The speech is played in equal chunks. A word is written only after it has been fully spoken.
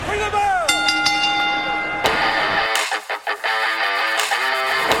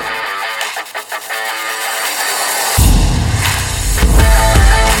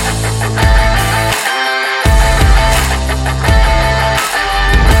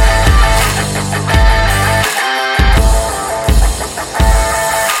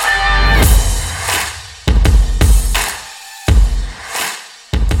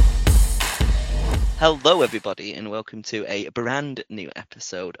Hello, everybody, and welcome to a brand new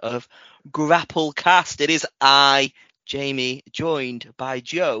episode of Grapplecast. It is I, Jamie, joined by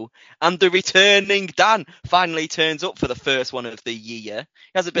Joe, and the returning Dan finally turns up for the first one of the year.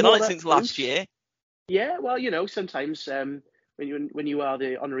 He hasn't been on it since last year. Yeah, well, sometimes when you are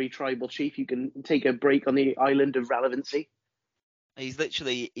the honorary tribal chief, you can take a break on the island of relevancy.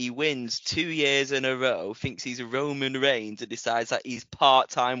 He wins 2 years in a row, thinks he's Roman Reigns, and decides that he's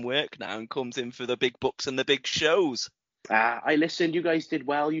part-time work now and comes in for the big bucks and the big shows. I listened. You guys did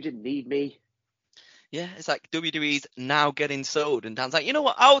well. You didn't need me. Yeah, it's like WWE's now getting sold, and Dan's like, you know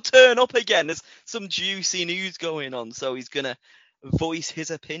what? I'll turn up again. There's some juicy news going on, so he's going to voice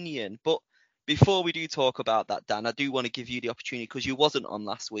his opinion. But before we do talk about that, Dan, I do want to give you the opportunity because you wasn't on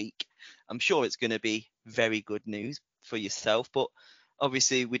last week. I'm sure it's going to be very good news for yourself, but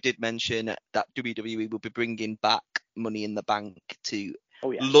obviously we did mention that WWE will be bringing back Money in the Bank to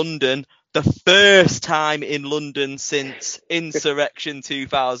London, the first time in London since Insurrection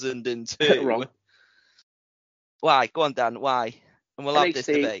 2002. Wrong. Why? Go on, Dan. Why? And we'll have this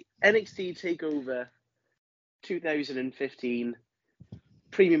debate. NXT TakeOver 2015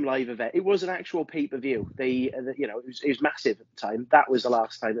 premium live event. It was an actual pay-per-view. It was massive at the time. That was the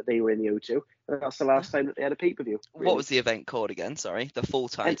last time that they were in the O2. And that's the last time that they had a pay-per-view. Really. What was the event called again? Sorry, the full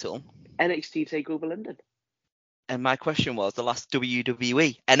title. NXT TakeOver London. And my question was the last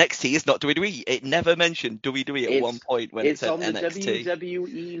WWE. NXT is not WWE. It never mentioned WWE at one point when it said NXT. It's on the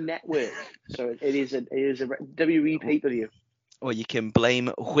WWE network. So it is a WWE pay-per-view. Well, you can blame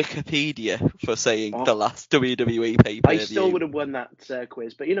Wikipedia for saying the last WWE pay-per-view. I still would have won that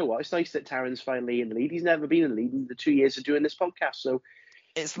quiz. But you know what? It's nice that Taryn's finally in the lead. He's never been in the lead in the 2 years of doing this podcast. So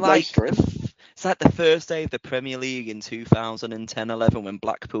it's like it's like the first day of the Premier League in 2010-11 when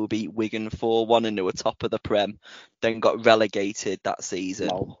Blackpool beat Wigan 4-1 and they were top of the Prem, then got relegated that season.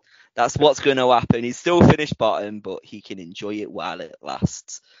 No. That's what's going to happen. He's still finished bottom, but he can enjoy it while it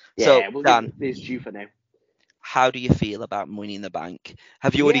lasts. Yeah, so, Dan, it's due for now. How do you feel about Money in the Bank?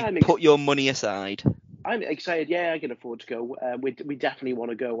 Have you already put your money aside? I'm excited. Yeah, I can afford to go. We definitely want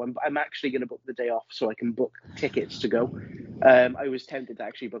to go. I'm actually going to book the day off so I can book tickets to go. I was tempted to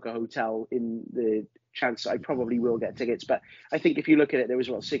actually book a hotel in the chance I probably will get tickets. But I think if you look at it, there was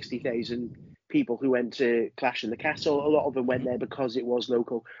 60,000 people who went to Clash in the Castle. A lot of them went there because it was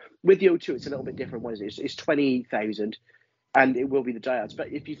local. With the O2, it's a little bit different. What is it? It's 20,000. And it will be the diehards.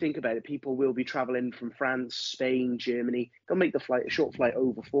 But if you think about it, people will be travelling from France, Spain, Germany. They'll make a short flight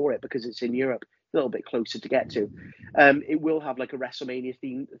over for it because it's in Europe, a little bit closer to get to. It will have like a WrestleMania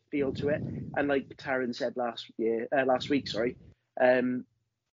theme feel to it. And like Taryn said last week,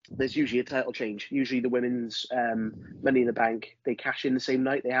 there's usually a title change. Usually the women's Money in the Bank, they cash in the same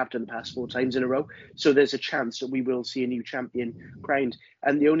night. They have done the past 4 times in a row. So there's a chance that we will see a new champion crowned.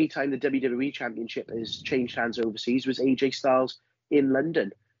 And the only time the WWE Championship has changed hands overseas was AJ Styles in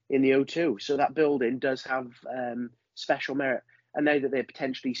London in the O2. So that building does have special merit. And now that they're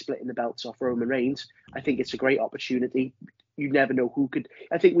potentially splitting the belts off Roman Reigns, I think it's a great opportunity. You never know who could.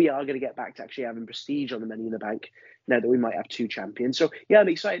 I think we are going to get back to actually having prestige on the Money in the Bank now that we might have 2 champions. So yeah, I'm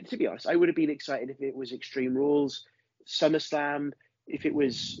excited. To be honest, I would have been excited if it was Extreme Rules, SummerSlam, if it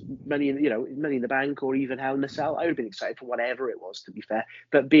was Money in the Bank, or even Hell in a Cell. I would have been excited for whatever it was, to be fair.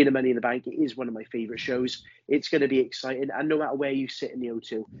 But being a Money in the Bank, it is one of my favourite shows. It's going to be exciting, and no matter where you sit in the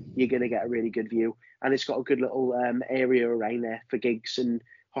O2, you're going to get a really good view, and it's got a good little area around there for gigs and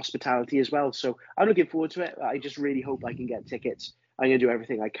hospitality as well. So I'm looking forward to it. I just really hope I can get tickets. I'm going to do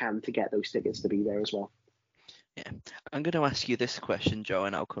everything I can to get those tickets to be there as well. Yeah, I'm going to ask you this question, Joe,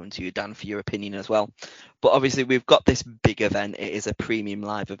 and I'll come to you, Dan, for your opinion as well. But obviously, we've got this big event. It is a premium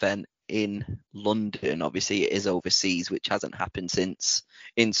live event in London. Obviously, it is overseas, which hasn't happened since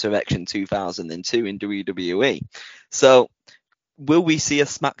Insurrection 2002 in WWE. So will we see a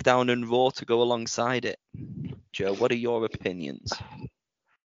SmackDown and Raw to go alongside it? Joe, what are your opinions?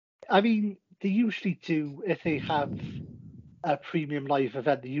 I mean, they usually do, if they have a premium live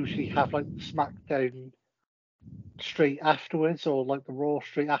event, they usually have like SmackDown straight afterwards, or like the Raw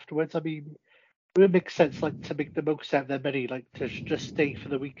straight afterwards. I mean, it would make sense like to make the most out of their money, like to just stay for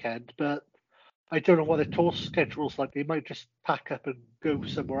the weekend. But I don't know what their tour schedule's like. They might just pack up and go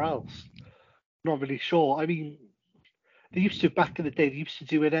somewhere else. Not really sure. I mean, they used to, back in the day, they used to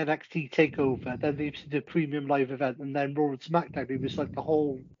do an NXT takeover, then they used to do a premium live event, and then Raw and SmackDown. It was like the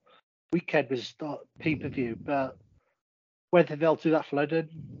whole weekend was pay-per-view. But whether they'll do that for London,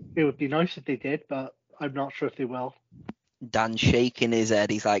 it would be nice if they did, but I'm not sure if they will. Dan shaking his head.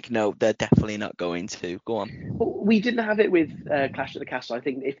 He's like, no, they're definitely not going to. Go on. Well, we didn't have it with Clash at the Castle. I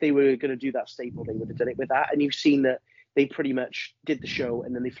think if they were going to do that staple, they would have done it with that. And you've seen that they pretty much did the show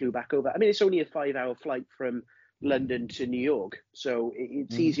and then they flew back over. I mean, it's only a 5-hour flight from London to New York, so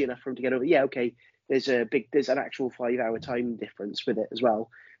it's easy enough for them to get over. Yeah, okay, there's an actual 5-hour time difference with it as well,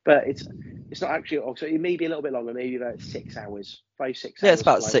 but it's not actually. So it may be a little bit longer, maybe about 6 hours, 5-6 hours. Yeah, it's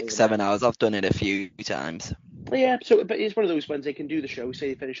about flight 6-7 hours. I've done it a few times. Yeah, so but it's one of those ones they can do the show. Say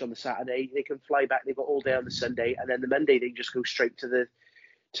they finish on the Saturday, they can fly back. They've got all day on the Sunday, and then the Monday they just go straight to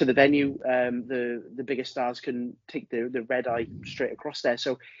the venue. The bigger stars can take the red eye straight across there.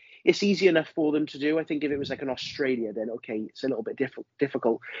 So it's easy enough for them to do. I think if it was like an Australia, then okay, it's a little bit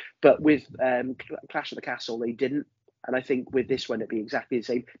difficult. But with Clash of the Castle, they didn't. And I think with this one, it'd be exactly the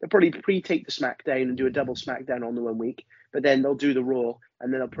same. They'll probably pre-tape the SmackDown and do a double SmackDown on the 1 week, but then they'll do the Raw,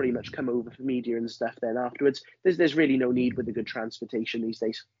 and then they'll pretty much come over for media and stuff then afterwards. There's really no need with the good transportation these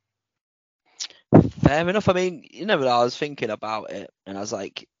days. Fair enough. I mean, I was thinking about it, and I was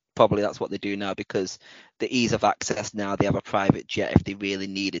like, probably that's what they do now, because the ease of access now, they have a private jet if they really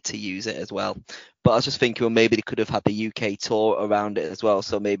needed to use it as well. But I was just thinking, well, maybe they could have had the UK tour around it as well.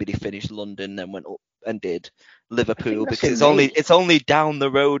 So maybe they finished London, then went up and did Liverpool, because it's only down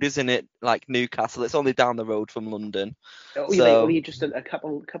the road, isn't it? Like Newcastle, it's only down the road from London. Oh, so, only just a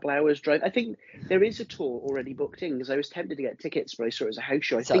couple hours drive. I think there is a tour already booked in, because I was tempted to get tickets, but I saw it as a house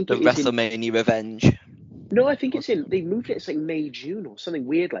show. I think the WrestleMania Revenge. No, I think they moved it. It's like May, June or something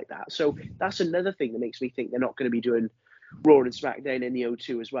weird like that. So that's another thing that makes me think they're not going to be doing Raw and SmackDown in the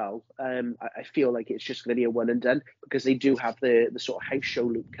O2 as well. I feel like it's just going to be a one and done, because they do have the sort of house show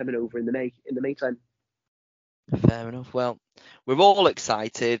loop coming over in the May time. Fair enough. Well, we're all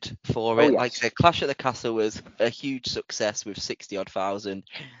excited for it. Yes. Like I said, Clash at the Castle was a huge success with 60-odd thousand.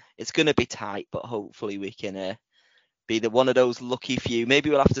 It's going to be tight, but hopefully we can be one of those lucky few. Maybe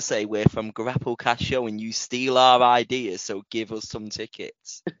we'll have to say we're from Grapplecast Show and you steal our ideas, so give us some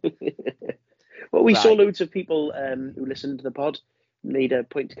tickets. Well, we saw loads of people who listened to the pod made a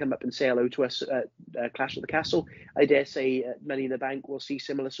point to come up and say hello to us at Clash at the Castle. I dare say at Money in the Bank we'll see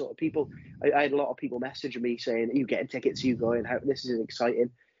similar sort of people. I had a lot of people messaging me saying, are you getting tickets? Are you going? This is exciting.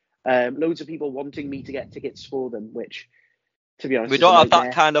 Loads of people wanting me to get tickets for them, which, to be honest, we don't have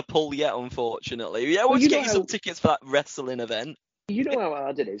that kind of pull yet, unfortunately. Yeah, we'll get you some tickets for that wrestling event. You know how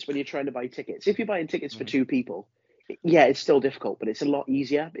hard it is when you're trying to buy tickets. If you're buying tickets for 2 people, yeah, it's still difficult, but it's a lot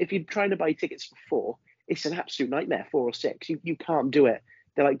easier. If you're trying to buy tickets for 4, it's an absolute nightmare, 4 or 6. You can't do it.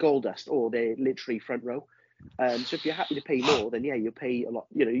 They're like gold dust, or they're literally front row. So if you're happy to pay more, then yeah, you'll pay a lot.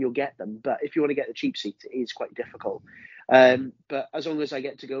 You'll get them. But if you want to get the cheap seats, it is quite difficult. But as long as I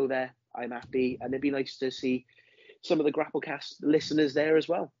get to go there, I'm happy, and it'd be nice to see some of the Grapplecast listeners there as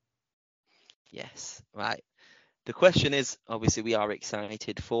well. Yes, right. The question is, obviously, we are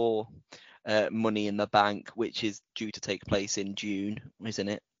excited for Money in the Bank, which is due to take place in June, isn't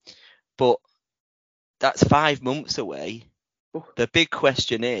it? But that's 5 months away. The big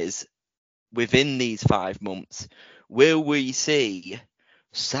question is, within these 5 months, will we see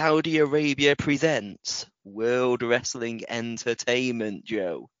Saudi Arabia presents World Wrestling Entertainment,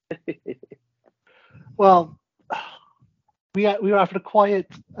 Joe? Well, we were having a quiet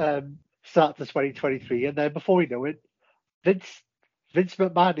start to 2023, and then before we know it, Vince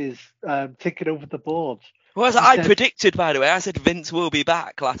McMahon is taking over the board. Well, as I predicted, by the way, I said Vince will be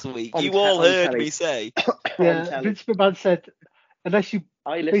back last week. You all heard me say. Yeah, Vince McMahon said, unless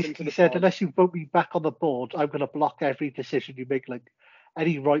you vote me back on the board, I'm going to block every decision you make, like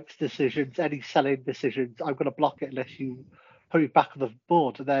any rights decisions, any selling decisions. I'm going to block it unless you put me back on the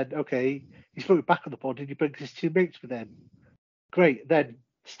board. And then, okay, he's voted back on the board and he brings his 2 mates with him. Great. Then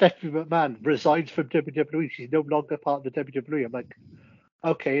Stephanie McMahon resigns from WWE. She's no longer part of the WWE. I'm like,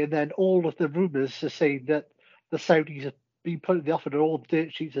 okay. And then all of the rumors are saying that the Saudis have been put in the offer, and all the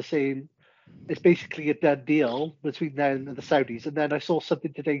dirt sheets are saying it's basically a done deal between them and the Saudis. And then I saw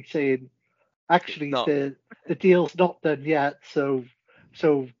something today saying, actually, the deal's not done yet. So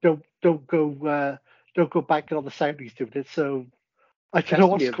don't go banking on the Saudis doing it. So I don't know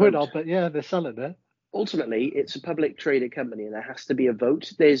what's going on, but yeah, they're selling it. Ultimately, it's a public traded company, and there has to be a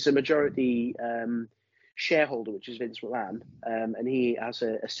vote. There's a majority shareholder, which is Vince McMahon, and he has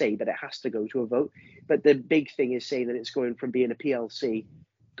a say, but it has to go to a vote. But the big thing is saying that it's going from being a PLC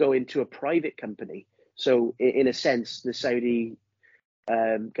going to a private company. So in a sense, the Saudi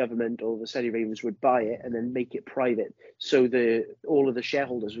government or the Saudi Arabians would buy it and then make it private. So all of the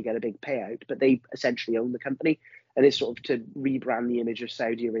shareholders would get a big payout, but they essentially own the company. And it's sort of to rebrand the image of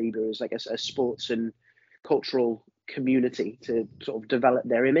Saudi Arabia as like a sports and cultural community to sort of develop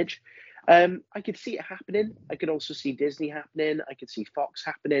their image. I could see it happening. I could also see Disney happening. I could see Fox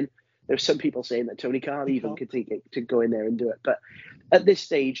happening. There are some people saying that Tony Khan even could take it to go in there and do it. But at this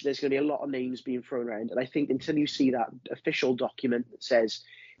stage, there's going to be a lot of names being thrown around. And I think until you see that official document that says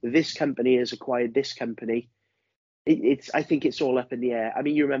this company has acquired this company, I think it's all up in the air. I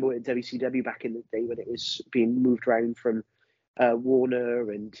mean, you remember with WCW back in the day when it was being moved around from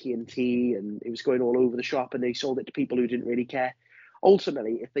Warner and TNT, and it was going all over the shop, and they sold it to people who didn't really care.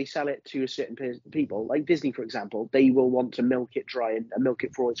 Ultimately, if they sell it to a certain people, like Disney, for example, they will want to milk it dry and milk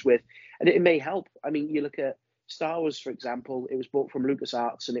it for what it's worth. And it may help. I mean, you look at Star Wars, for example, it was bought from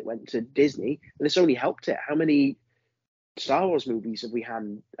LucasArts and it went to Disney, and it's only helped it. How many Star Wars movies have we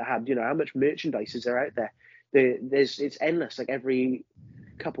had? You know, how much merchandise is there out there? It's endless. Like every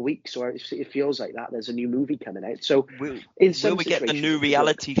couple of weeks, or it feels like that, there's a new movie coming out. So will we get a new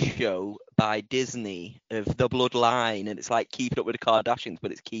reality show by Disney of the Bloodline, and it's like Keeping Up with the Kardashians,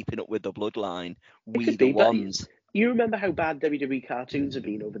 but it's Keeping Up with the Bloodline? We the ones. You remember how bad WWE cartoons have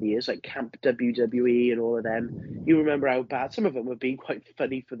been over the years, like Camp WWE and all of them. You remember how bad some of them have been, quite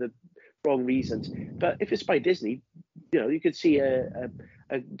funny for the wrong reasons. But if it's by Disney, you know, you could see a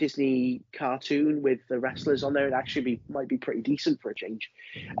Disney cartoon with the wrestlers on there. It actually might be pretty decent for a change.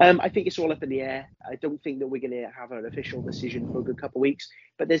 I think it's all up in the air. I don't think that we're going to have an official decision for a good couple of weeks,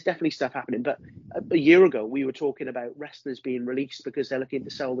 but there's definitely stuff happening. But a year ago, we were talking about wrestlers being released because they're looking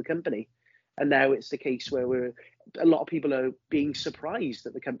to sell the company. And now it's the case where a lot of people are being surprised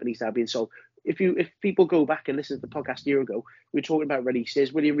that the company's now being sold. If people go back and listen to the podcast a year ago, we were talking about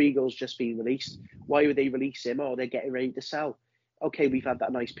releases. William Regal's just been released. Why would they release him? Oh, they're getting ready to sell. Okay, we've had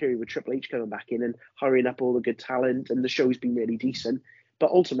that nice period with Triple H coming back in and hiring up all the good talent, and the show's been really decent.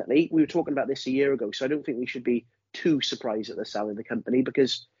 But ultimately, we were talking about this a year ago, so I don't think we should be too surprised that they're selling the company,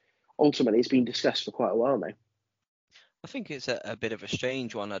 because ultimately it's been discussed for quite a while now. I think it's a bit of a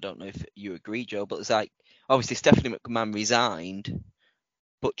strange one. I don't know if you agree, Joe, but it's like, obviously Stephanie McMahon resigned,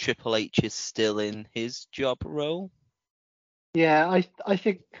 but Triple H is still in his job role. Yeah, I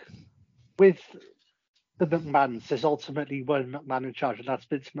think with the McMahons, there's ultimately one McMahon in charge, and that's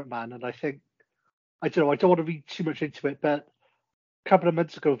Vince McMahon. And I think, I don't know, I don't want to read too much into it, but a couple of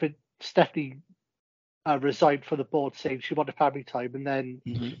months ago, Stephanie resigned from the board saying she wanted family time, and then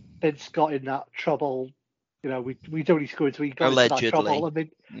Vince got in that trouble. You know, we don't need to go into it. He got into that trouble, and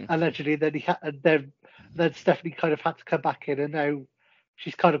then allegedly, then Stephanie kind of had to come back in, and now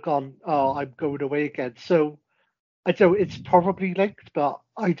she's kind of gone, oh, I'm going away again. So I don't. It's probably linked, but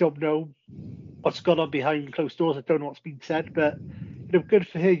I don't know what's gone on behind closed doors. I don't know what's been said, but you know, good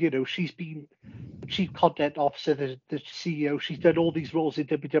for her. You know, she's been the chief content officer, the CEO. She's done all these roles in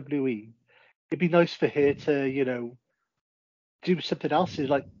WWE. It'd be nice for her to, you know, do something else,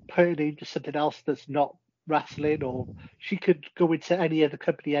 like put her name to something else that's not wrestling, or she could go into any other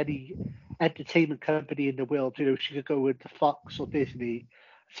company, any entertainment company in the world. You know, she could go into Fox or Disney,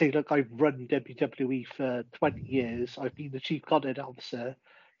 say, look, I've run WWE for 20 years. I've been the chief content officer.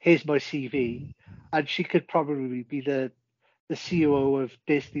 Here's my CV. And she could probably be the CEO of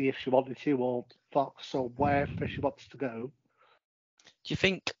Disney if she wanted to, or Fox, or wherever she wants to go. Do you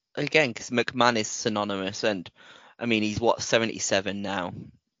think, again, because McMahon is synonymous, and I mean, he's 77 now,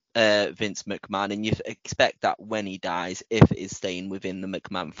 Vince McMahon, and you expect that when he dies, if it is staying within the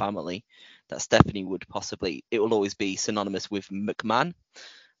McMahon family, that Stephanie would possibly, it will always be synonymous with McMahon.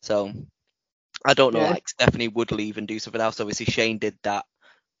 So I don't know, like Stephanie would leave and do something else. Obviously Shane did that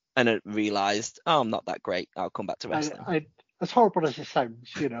and it realised, oh, I'm not that great, I'll come back to wrestling. As horrible as it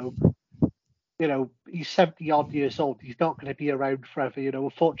sounds, you know, he's 70 odd years old. He's not going to be around forever. You know,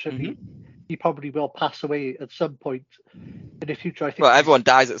 unfortunately, he probably will pass away at some point in the future. I think. Well, everyone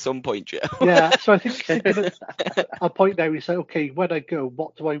dies at some point, Joe. Yeah, so I think a point now is like, okay, when I go,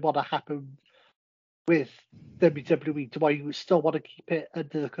 what do I want to happen with WWE? Do I still want to keep it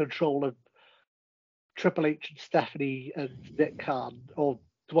under the control of Triple H and Stephanie and Nick Khan, or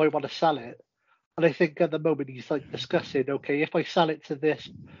do I want to sell it? And I think at the moment he's like discussing, okay, if I sell it to this,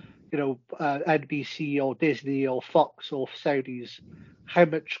 you know, NBC or Disney or Fox or Saudis, how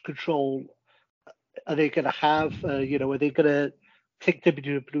much control are they going to have? You know, are they going to take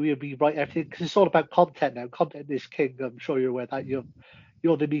WWE and rewrite everything? Because it's all about content now. Content is king. I'm sure you're aware that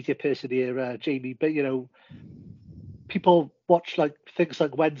you're the media person here, Jamie. But you know, people watch like things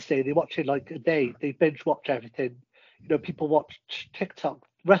like Wednesday. They watch it like a day. They binge watch everything. You know, people watch TikTok,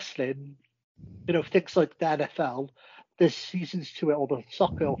 wrestling. You know, things like the NFL. There's seasons to it, or the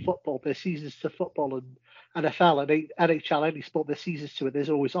soccer or football. There's seasons to football and NFL and NHL, any sport. There's seasons to it. There's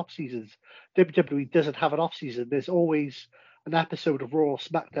always off seasons. WWE doesn't have an off season. There's always an episode of Raw or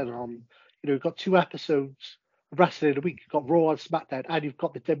SmackDown on. You know, you've got 2 episodes of wrestling a week. You've got Raw and SmackDown, and you've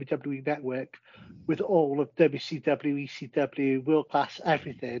got the WWE Network with all of WCW, ECW, World Class,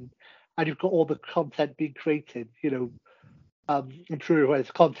 everything. and you've got all the content being created. I'm sure as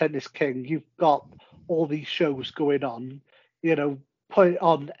content is king. You've got all these shows going on. Put it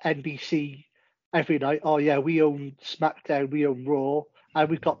on NBC every night. Oh yeah, we own SmackDown, we own Raw, and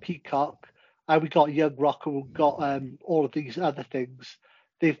we've got Peacock, and we've got Young Rock, and we've got all of these other things.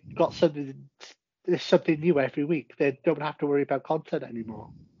 They've got something. There's something new every week. They don't have to worry about content anymore.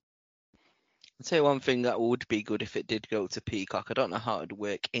 I'll tell you one thing that would be good if it did go to Peacock. I don't know how it would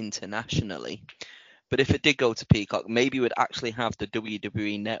work internationally, but if it did go to Peacock, maybe we'd actually have the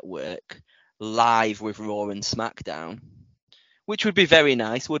WWE Network live with Raw and SmackDown, which would be very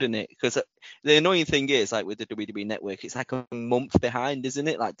nice, wouldn't it? Because the annoying thing is, like with the WWE Network, it's like a month behind, isn't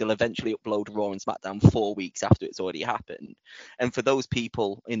it? Like they'll eventually upload Raw and SmackDown 4 weeks after it's already happened. And for those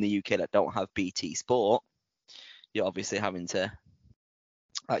people in the UK that don't have BT Sport, you're obviously having to,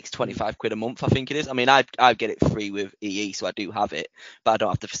 like, it's 25 quid a month, I think it is. I mean, I get it free with EE, so I do have it, but I don't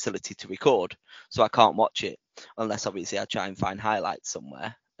have the facility to record, so I can't watch it unless obviously I try and find highlights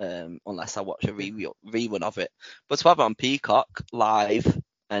somewhere. Unless I watch a rerun of it. But to have it on Peacock live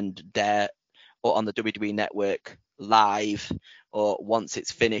and there, or on the WWE Network live, or once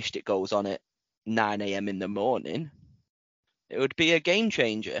it's finished, it goes on at 9 a.m. in the morning, it would be a game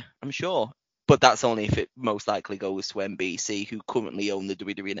changer, I'm sure. But that's only if it most likely goes to NBC, who currently own the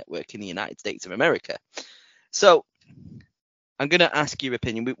WWE Network in the United States of America. So I'm going to ask your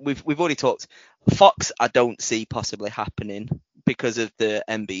opinion. We've already talked. Fox, I don't see possibly happening because of the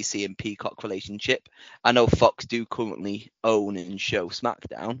NBC and Peacock relationship. I know Fox do currently own and show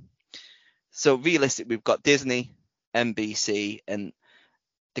SmackDown. So realistically, we've got Disney, NBC, and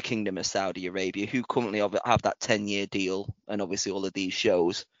the Kingdom of Saudi Arabia, who currently have that 10-year deal, and obviously all of these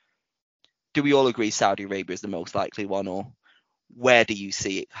shows. Do we all agree Saudi Arabia is the most likely one, or where do you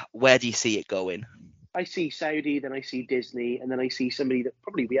see it? Where do you see it going? I see Saudi, then I see Disney, and then I see somebody that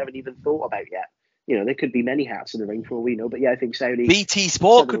probably we haven't even thought about yet. There could be many hats in the ring for all we know, but yeah, I think Saudi. BT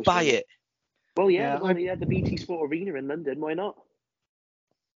Sport could buy it. Well, yeah, the BT Sport Arena in London. Why not?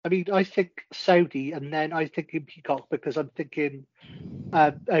 I mean, I think Saudi, and then I think in Peacock, because I'm thinking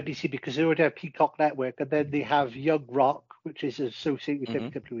NBC, because they already have Peacock Network, and then they have Young Rock, which is associated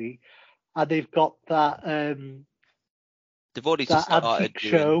with WWE, and they've got that they've already just started antique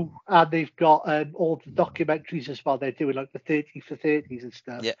show, and they've got all the documentaries as well. They're doing like the 30 for 30s and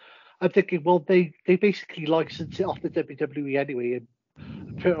stuff. Yeah. I'm thinking, well, they basically license it off the WWE anyway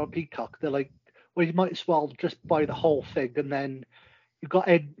and put it on Peacock. They're like, well, you might as well just buy the whole thing, and then you've got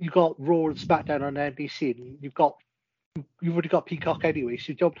Raw and SmackDown on NBC, and you've already got Peacock anyway, so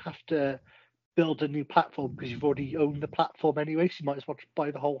you don't have to build a new platform because you've already owned the platform anyway. So you might as well just buy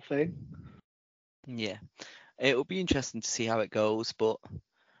the whole thing. Yeah, it'll be interesting to see how it goes, but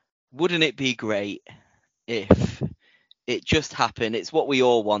wouldn't it be great if it just happened? It's what we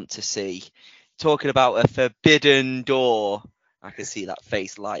all want to see. Talking about a forbidden door. I can see that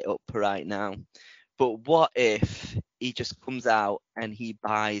face light up right now. But what if he just comes out and he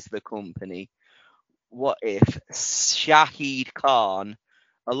buys the company? What if Shahid Khan,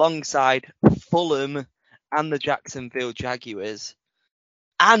 alongside Fulham and the Jacksonville Jaguars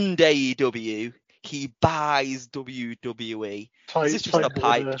and AEW, he buys WWE? Is this just a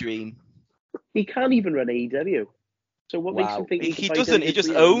pipe dream? He can't even run AEW. So what makes him think he doesn't? He just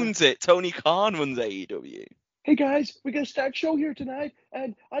owns it. Tony Khan runs AEW. Hey guys, we're gonna start show here tonight,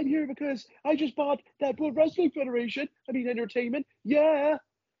 and I'm here because I just bought that World Wrestling Federation. I mean entertainment. Yeah.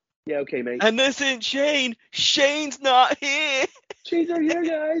 Yeah, okay, mate. And this isn't Shane. Shane's not here. Shane's not here,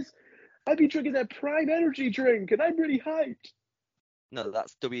 guys. I've been drinking that Prime Energy drink, and I'm really hyped. No,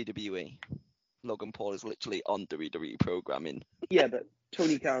 that's WWE. Logan Paul is literally on WWE programming. Yeah, but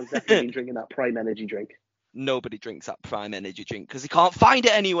Tony Khan's definitely been drinking that Prime Energy drink. Nobody drinks that Prime Energy drink because he can't find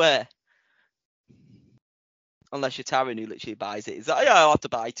it anywhere. Unless you're Taran, who literally buys it. He's like, yeah, I'll have to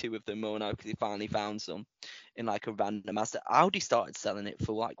buy 2 of them more now because he finally found some in like a random Asda. Audi started selling it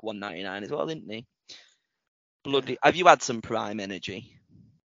for like $1.99 as well, didn't he? Bloody. Have you had some Prime Energy?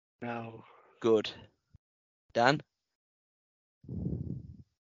 No. Good. Dan?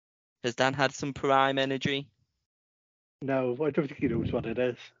 Has Dan had some Prime Energy? No, I don't think he knows what it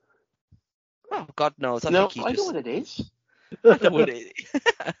is. Oh, God knows. I know what it is. I know what it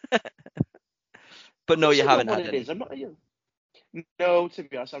is. But no, you haven't had any. No, to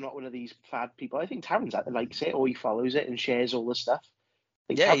be honest, I'm not one of these fad people. I think Taran's likes it, or he follows it and shares all the stuff.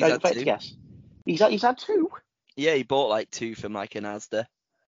 Yeah, he's had 2. Guess. He's had 2? Yeah, he bought like 2 from like an Asda.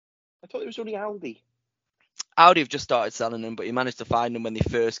 I thought it was only Aldi. Audi have just started selling them, but he managed to find them when they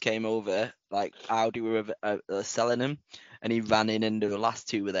first came over. Like Audi were selling them, and he ran in, and the last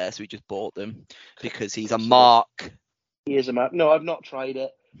 2 were there, so he just bought them because he's a mark. He is a mark. No, I've not tried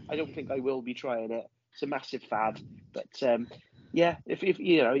it. I don't think I will be trying it. It's a massive fad, but yeah, if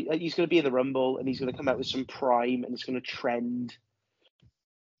you know, he's going to be in the Rumble and he's going to come out with some prime and it's going to trend.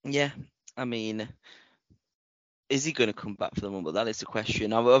 Yeah, I mean, is he going to come back for the Rumble? That is the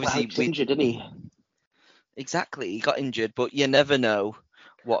question. Well, Obviously, he's injured, isn't he? Exactly, he got injured, but you never know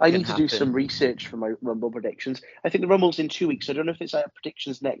what I can need to happen. do some research for my Rumble predictions. I think the Rumble's in 2 weeks. I don't know if it's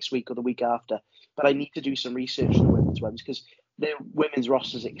predictions next week or the week after, but I need to do some research on the women's ones because their women's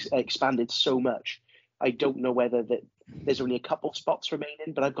rosters expanded so much. I don't know whether that there's only a couple spots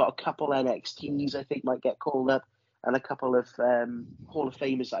remaining, but I've got a couple NXTs I think might get called up and a couple of Hall of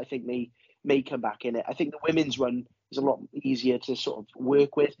Famers that I think may come back in it. I think the women's one is a lot easier to sort of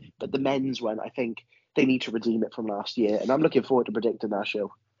work with, but the men's one, I think they need to redeem it from last year, and I'm looking forward to predicting that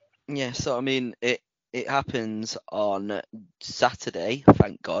show. Yeah, so I mean, it happens on Saturday,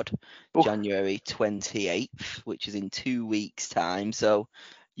 thank God, Oh. January 28th, which is in 2 weeks' time. So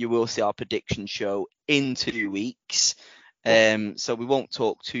you will see our prediction show in 2 weeks. So we won't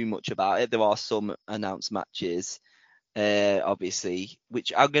talk too much about it. There are some announced matches, obviously,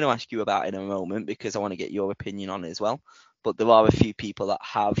 which I'm going to ask you about in a moment because I want to get your opinion on it as well. But there are a few people that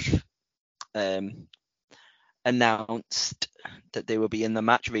have announced that they will be in the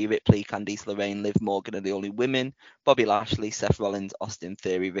match. Rhea Ripley, Candice LeRae, Liv Morgan are the only women. Bobby Lashley, Seth Rollins, Austin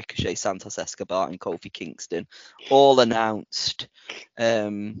Theory, Ricochet, Santos Escobar, and Kofi Kingston all announced. But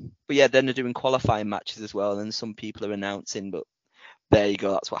yeah, then they're doing qualifying matches as well, and some people are announcing. But there you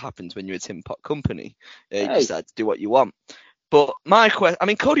go. That's what happens when you're a Tin Pot company. You decide to do what you want. But my question, I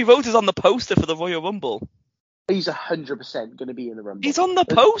mean, Cody Rhodes is on the poster for the Royal Rumble. He's 100% going to be in the Rumble. He's on the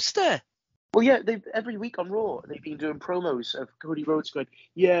poster. Well, yeah, every week on Raw, they've been doing promos of Cody Rhodes going,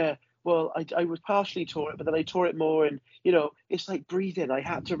 yeah, well, I was partially tore it, but then I tore it more. And, you know, it's like breathing. I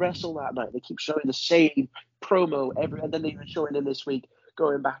had to wrestle that night. They keep showing the same promo and then they've been showing him this week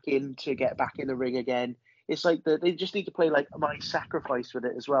going back in to get back in the ring again. It's like they just need to play like My Sacrifice with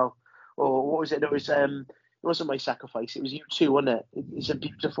it as well. Or what was it? It wasn't My Sacrifice. It was U2, wasn't it? It's a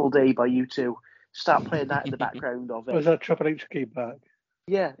Beautiful Day by U2. Start playing that in the background of it. Was that Triple H came back?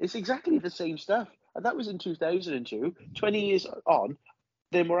 Yeah, it's exactly the same stuff. And that was in 2002. 20 years on,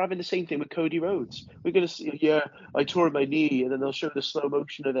 then we're having the same thing with Cody Rhodes. We're going to see, yeah, I tore my knee, and then they'll show the slow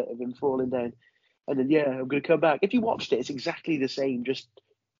motion of it, of him falling down. And then, yeah, I'm going to come back. If you watched it, it's exactly the same, just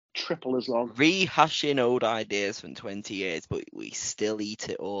triple as long. Rehashing old ideas from 20 years, but we still eat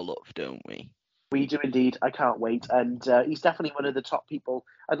it all up, don't we? We do indeed. I can't wait. And he's definitely one of the top people.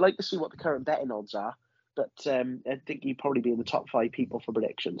 I'd like to see what the current betting odds are. But I think he'd probably be in the top 5 people for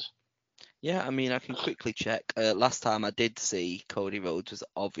predictions. Yeah, I mean, I can quickly check. Last time I did see Cody Rhodes was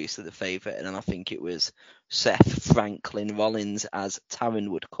obviously the favourite, and I think it was Seth Franklin Rollins, as Taryn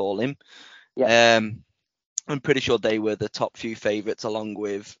would call him. Yeah. I'm pretty sure they were the top few favourites, along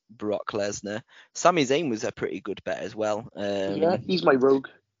with Brock Lesnar. Sami Zayn was a pretty good bet as well. Yeah, he's my rogue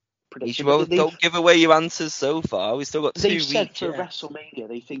prediction. Don't give away your answers so far. We've still got 2 weeks. They've said for WrestleMania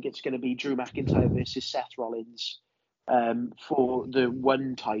they think it's going to be Drew McIntyre versus Seth Rollins for the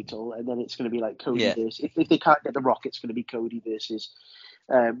one title, and then it's going to be like Cody versus. If they can't get The Rock, it's going to be Cody versus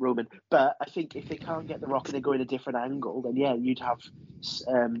Roman. But I think if they can't get The Rock and they go in a different angle, then yeah, you'd have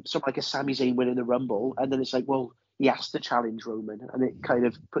someone like a Sami Zayn winning the Rumble, and then it's like, well, he has to challenge Roman, and it kind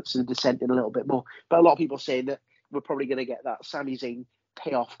of puts the descent in a little bit more. But a lot of people are saying that we're probably going to get that Sami Zayn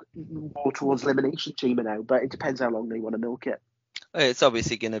payoff more towards Elimination Chamber now, but it depends how long they want to milk it. It's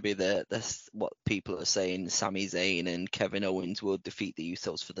obviously going to be what people are saying. Sami Zayn and Kevin Owens will defeat the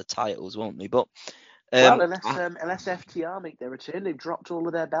Usos for the titles, won't they? But unless FTR make their return, they've dropped all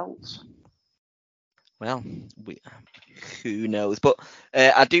of their belts. Well, who knows? But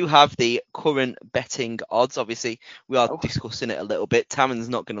I do have the current betting odds. Obviously, we are discussing it a little bit. Taman's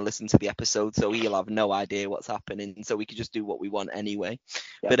not going to listen to the episode, so he'll have no idea what's happening. So we can just do what we want anyway.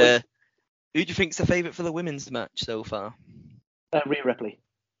 Yeah, but who do you think's the favourite for the women's match so far? Rhea Ripley.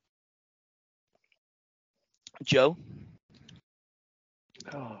 Joe?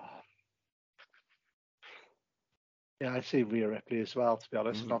 Oh. Yeah, I see Rhea Ripley as well, to be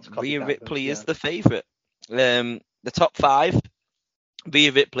honest. Rhea Ripley is the favourite. The top 5,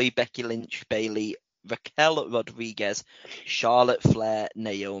 Rhea Ripley, Becky Lynch, Bayley, Raquel Rodriguez, Charlotte Flair,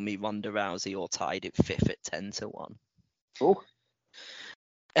 Naomi, Ronda Rousey, all tied at 5th at 10-1. Oh.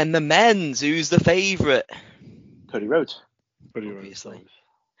 And the men's, who's the favourite? Cody Rhodes. Obviously.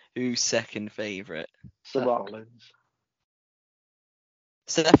 Who's second favourite? Seth Rollins.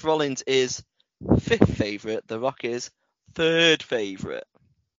 Seth Rollins is 5th favourite. The Rock is 3rd favourite.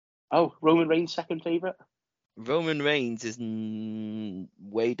 Oh, Roman Reigns second favourite? Roman Reigns is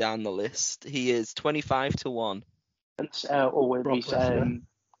way down the list. He is 25-1. And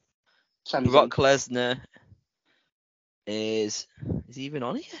Sami Zayn. Brock Lesnar is he even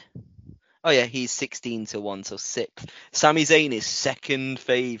on here? Oh yeah, he's 16-1, so 6th. Sami Zayn is second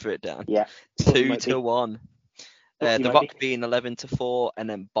favourite, Dan. Yeah. 2-1. The might Rock be. being 11-4, and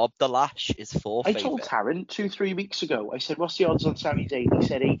then Bob the Lash is 4th I favourite. told Taryn 2-3 weeks ago, I said, what's the odds on Sami Zayn? He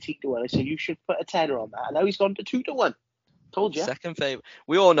said 18-1. I said, you should put a tenner on that. And now he's gone to 2-1. Told you. Second favourite.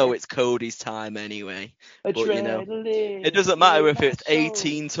 We all know it's Cody's time anyway. But, Adrenaline, it doesn't matter if it's my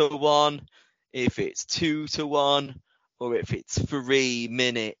soul. 18-1, if it's 2-1, or if it's 3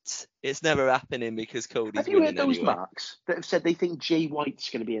 minutes. It's never happening because Cody's Have you winning heard those anyway. marks that have said they think Jay White's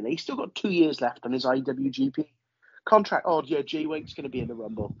going to be in there? He's still got 2 years left on his IWGP contract. Oh, yeah, Jay White's going to be in the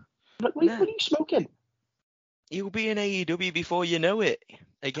Rumble. I'm like, what are you smoking? He'll be in AEW before you know it.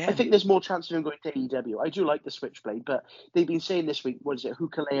 Again. I think there's more chance of him going to AEW. I do like the Switchblade, but they've been saying this week, what is it,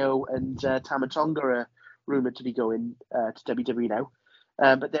 Hukaleo and Tamatonga are rumoured to be going to WWE now.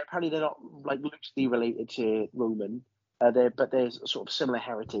 But apparently they're not like loosely related to Roman. But there's a sort of similar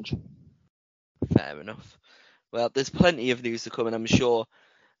heritage. Fair enough. Well, there's plenty of news to come, and I'm sure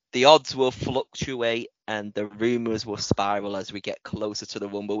the odds will fluctuate and the rumours will spiral as we get closer to the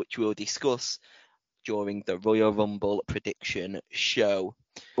Rumble, which we'll discuss during the Royal Rumble prediction show.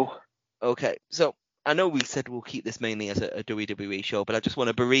 Oh. Okay, so I know we said we'll keep this mainly as a WWE show, but I just want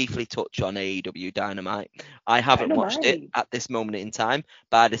to briefly touch on AEW Dynamite. I haven't watched it at this moment in time.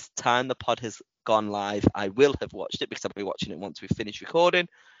 By this time the pod has gone live, I will have watched it because I'll be watching it once we finish recording.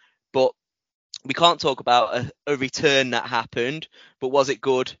 But we can't talk about a return that happened, but was it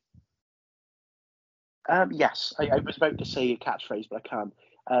good? Yes, I was about to say a catchphrase, but I can't.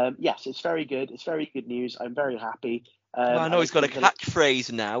 Yes, it's very good. It's very good news. I'm very happy. I know he's got a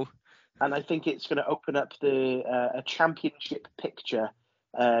catchphrase now. And I think it's going to open up a championship picture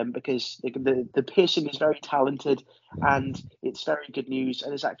because the person is very talented and it's very good news.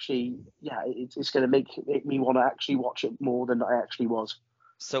 And it's actually, it's going to make me want to actually watch it more than I actually was.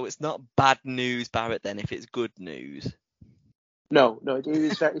 So it's not bad news, Barrett, then, if it's good news? No,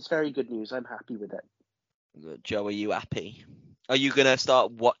 it's very good news. I'm happy with it. Good. Joe, are you happy? Are you going to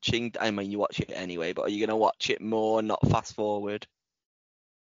start watching? I mean, you watch it anyway, but are you going to watch it more, not fast forward?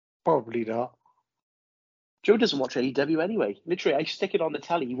 Probably not. Joe doesn't watch AEW anyway. Literally, I stick it on the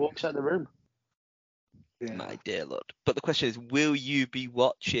telly. He walks out of the room. Yeah. My dear Lord. But the question is, will you be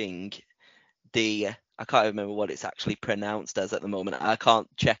watching I can't remember what it's actually pronounced as at the moment. I can't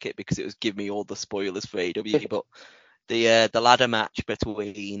check it because it was giving me all the spoilers for AEW, but the ladder match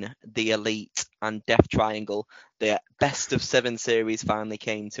between the Elite and Death Triangle, the Best of 7 series finally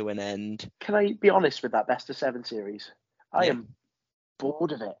came to an end. Can I be honest with that Best of 7 series? I am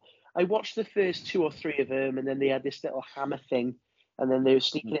bored of it. I watched the first 2 or 3 of them, and then they had this little hammer thing, and then they were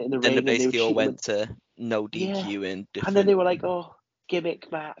sneaking it in the ring. Then they basically all went to no DQ and different. And then they were like, oh,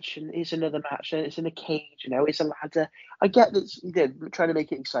 gimmick match, and here's another match, and it's in a cage, it's a ladder. I get that they're trying to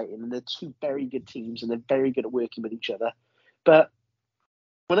make it exciting, and they're 2 very good teams, and they're very good at working with each other. But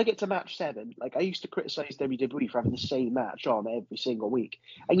when I get to match 7, like, I used to criticize WWE for having the same match on every single week.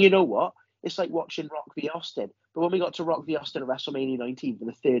 And you know what? It's like watching Rock v. Austin. But when we got to Rock v. Austin at WrestleMania 19 for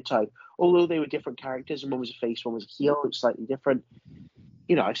the 3rd time, although they were different characters, and one was a face, one was a heel, it was slightly different.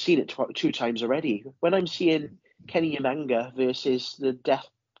 I've seen it 2 times already. When I'm seeing Kenny Omega versus the Death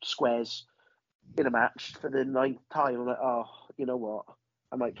Squares in a match for the 9th time, I'm like, oh, you know what?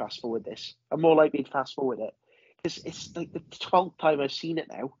 I might fast forward this. I'm more likely to fast forward it. Because it's like the 12th time I've seen it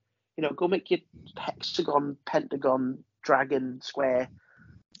now. Go make your hexagon, pentagon, dragon, square,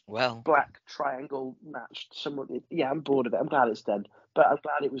 black triangle match. I'm bored of it. I'm glad it's done. But I'm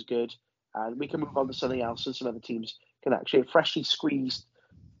glad it was good. And we can move on to something else, and some other teams can actually freshly squeezed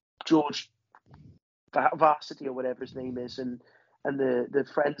George Varsity or whatever his name is, and the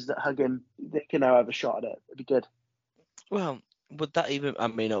friends that hug him, they can now have a shot at it. It'd be good. Well, would that even? I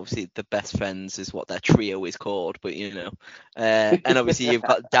mean, obviously the best friends is what their trio is called, but and obviously you've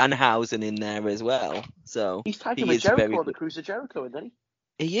got Danhausen in there as well. So he's tagging with Jericho on the Cruise of Jericho, isn't he?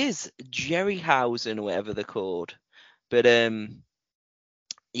 He is Jerryhausen, or whatever they're called. But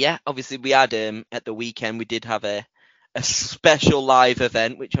obviously we had at the weekend we did have a special live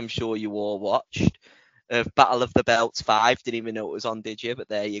event, which I'm sure you all watched. Battle of the Belts 5. Didn't even know it was on, did you? But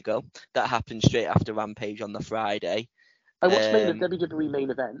there you go. That happened straight after Rampage on the Friday. I watched WWE main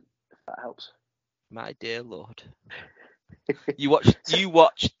event, if that helps. My dear Lord. You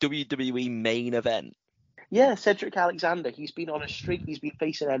watched WWE main event? Yeah, Cedric Alexander. He's been on a streak. He's been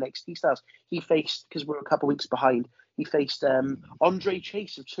facing NXT stars. He faced, because we're a couple of weeks behind, he faced Andre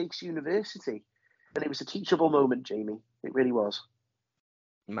Chase of Chase University. And it was a teachable moment, Jamie. It really was.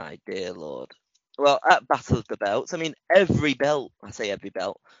 My dear Lord. Well, at Battle of the Belts, I mean, every belt, I say every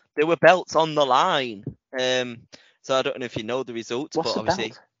belt, there were belts on the line. So I don't know if you know the results, What's but the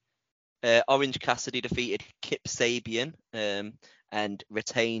obviously, belt? Orange Cassidy defeated Kip Sabian and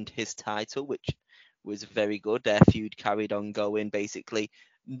retained his title, which was very good. Their feud carried on going, basically.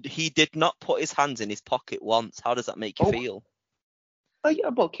 He did not put his hands in his pocket once. How does that make you feel? Oh, yeah,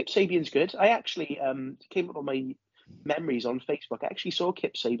 well, Kip Sabian's good. I actually came up on my memories on Facebook. I actually saw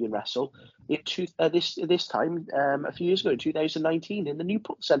Kip Sabian wrestle in this time a few years ago, in 2019, in the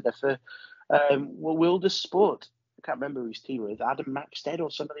Newport Centre for World of Sport. I can't remember who his team was, Adam Maxted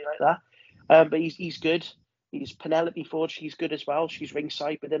or somebody like that. But he's good. He's Penelope Ford. She's good as well. She's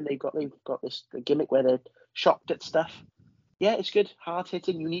ringside with him. They've got this gimmick where they're shocked at stuff. Yeah, it's good. Hard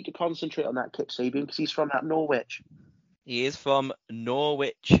hitting. You need to concentrate on that Kip Sabian because he's from that Norwich. He is from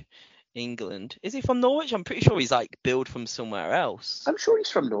Norwich, England. Is he from Norwich? I'm pretty sure he's like billed from somewhere else. I'm sure he's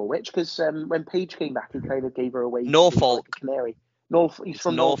from Norwich because when Paige came back, he kind of gave her away. Norfolk. Like a canary. He's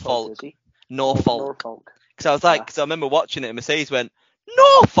from Norfolk, is he? Norfolk. Because I was like, because I remember watching it and Mercedes went,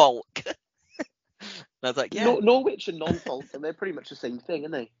 Norfolk! And I was like, yeah. Norwich and Norfolk, and they're pretty much the same thing,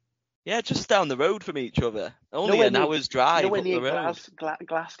 aren't they? Yeah, just down the road from each other. Only an hour's drive up the road.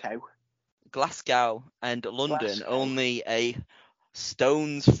 Glasgow and London, only a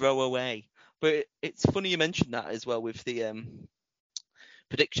stone's throw away. But it's funny you mentioned that as well with the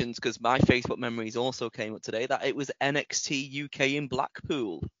predictions, because my Facebook memories also came up today that it was NXT UK in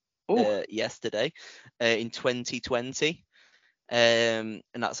Blackpool yesterday in 2020. And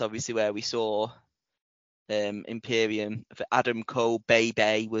that's obviously where we saw Imperium. Adam Cole,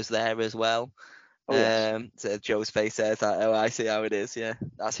 Bay was there as well. Yes. So Joe's face says, "Oh, I see how it is." Yeah,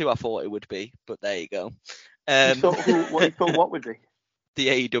 that's who I thought it would be, but there you go. You thought what would be?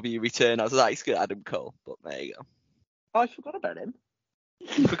 The AEW return. I was like, it's good, Adam Cole, but there you go. Oh, I forgot about him.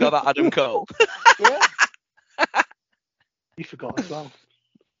 You forgot about Adam Cole? Yeah. You forgot as well.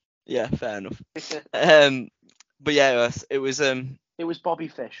 Yeah, fair enough. But yeah, it was. It was Bobby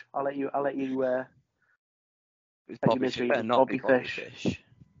Fish. I'll let you. It was Bobby Fish. Bobby Fish.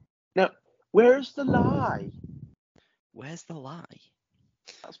 No. Where's the lie? Where's the lie?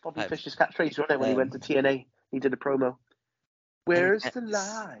 That's Bobby Fish's catchphrase, wasn't it, when he went to TNA? He did a promo. Where's the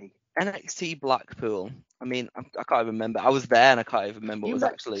lie? NXT Blackpool. I mean, I can't even remember. I was there and I can't even remember what was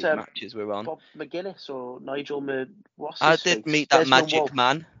actually matches we were on. Bob McGuinness or Nigel I did meet that magic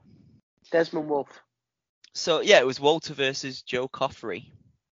man. Desmond Wolf. So, yeah, it was Walter versus Joe Coffey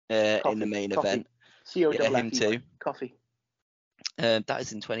in the main event. Yeah, him too. Coffee. That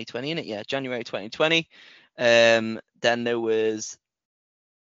is in 2020, isn't it? Yeah, January 2020. Then there was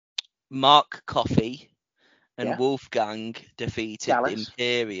Mark Coffey and Wolfgang defeated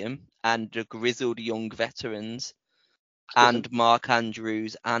Imperium and the grizzled young veterans and Mark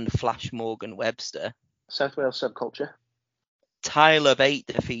Andrews and Flash Morgan Webster. South Wales Subculture. Tyler Bate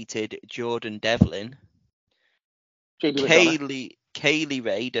defeated Jordan Devlin. Kaylee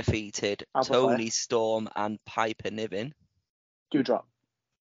Ray defeated Tony Storm and Piper Niven. Dewdrop.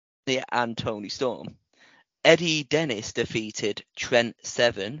 Yeah, and Tony Storm. Eddie Dennis defeated Trent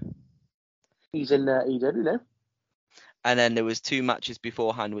Seven. He's in AEW now. And then there was two matches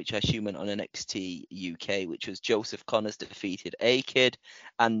beforehand, which I assume went on NXT UK, which was Joseph Connors defeated A-Kid,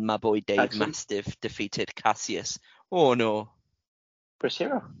 and my boy Dave Mastiff defeated Cassius. Oh no. Chris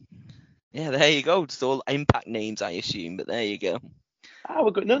Hero. Yeah, there you go. It's all Impact names, I assume, but there you go. Oh,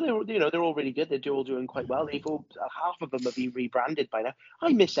 we're good. No, they're all really good. They're all doing quite well. Half of them have been rebranded by now.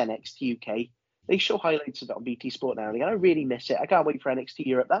 I miss NXT UK. They show highlights of it on BT Sport now and again. I really miss it. I can't wait for NXT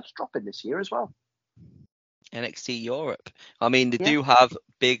Europe. That's dropping this year as well. NXT Europe. I mean, they do have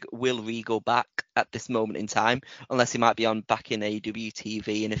big Will Regal back at this moment in time, unless he might be back in AEW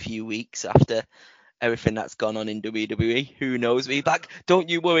TV in a few weeks after everything that's gone on in WWE. Who knows? Be back. Don't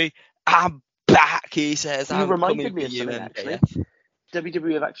you worry. I'm back, he says. You reminded me of something, actually.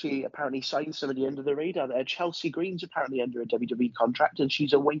 WWE have actually apparently signed somebody under the radar. Chelsea Green's apparently under a WWE contract, and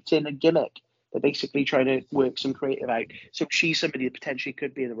she's awaiting a gimmick. They're basically trying to work some creative out. So she's somebody that potentially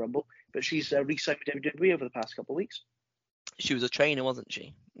could be in the Rumble, but she's re-signed with WWE over the past couple of weeks. She was a trainer, wasn't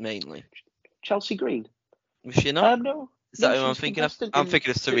she? Mainly. Chelsea Green. Was she not? No. Is that who I'm thinking of? I'm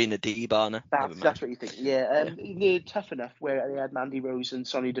thinking of Serena Deeb, Barner. That's what you think. Yeah. Tough Enough, where they had Mandy Rose and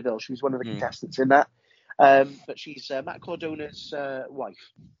Sonya Deville. She was one of the contestants in that. But she's Matt Cardona's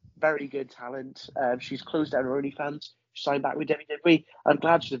wife. Very good talent. She's closed down her OnlyFans. She signed back with WWE. I'm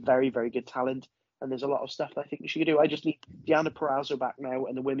glad she's a very, very good talent. And there's a lot of stuff that I think she could do. I just need Deonna Purrazzo back now,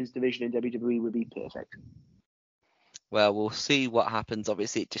 and the women's division in WWE would be perfect. Well, we'll see what happens.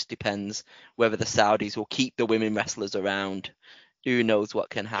 Obviously, it just depends whether the Saudis will keep the women wrestlers around. Who knows what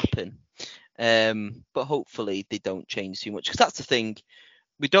can happen. But hopefully they don't change too much, because that's the thing.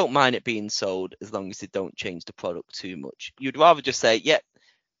 We don't mind it being sold as long as they don't change the product too much. You'd rather just say, yeah,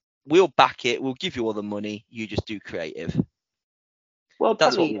 we'll back it, we'll give you all the money, you just do creative. Well,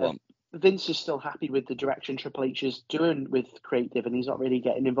 That's what apparently, we want. Vince is still happy with the direction Triple H is doing with creative, and he's not really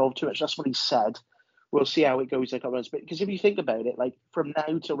getting involved too much. That's what he said. We'll see how it goes. Because if you think about it, like from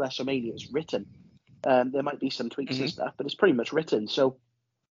now till WrestleMania, it's written. There might be some tweaks and stuff, but it's pretty much written. So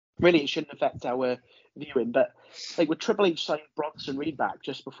really, it shouldn't affect our viewing. But like with Triple H signed Bronson Reed back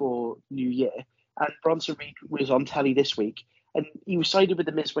just before New Year, and Bronson Reed was on telly this week, and he was sided with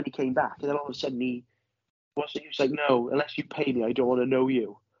the Miz when he came back, and then all of a sudden he was like, no, unless you pay me, I don't want to know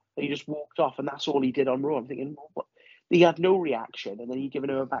you. And he just walked off, and that's all he did on Raw. I'm thinking, well, what? He had no reaction, and then he given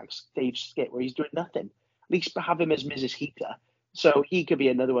him a backstage skit where he's doing nothing. At least have him as Mrs. Heater. So he could be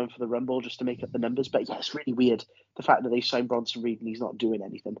another one for the Rumble just to make up the numbers. But yeah, it's really weird, the fact that they signed Bronson Reed and he's not doing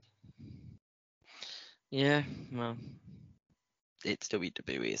anything. Yeah, well, it's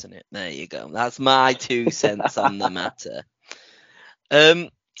WWE, isn't it? There you go. That's my 2 cents on the matter.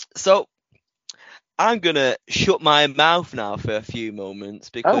 So I'm gonna shut my mouth now for a few moments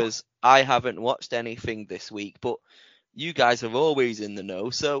because I haven't watched anything this week, but you guys are always in the know.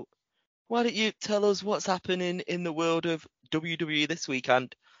 So why don't you tell us what's happening in the world of WWE this week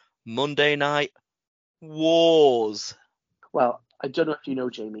and Monday Night Wars? Well, I don't know if you know,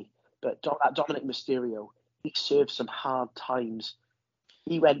 Jamie, but that Dominic Mysterio, he served some hard times.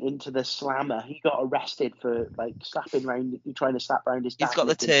 He went into the slammer. He got arrested for like trying to slap around his dad. He's got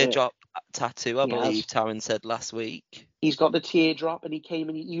the teardrop tattoo, I believe Taryn said last week. He's got the teardrop, and he came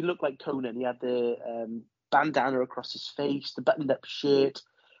and he looked like Conan. He had the bandana across his face, the buttoned-up shirt,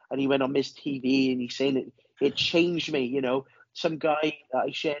 and he went on Miz TV and he's saying it changed me. You know, some guy that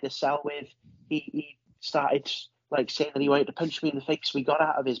I shared a cell with, he started like saying that he wanted to punch me in the face. We got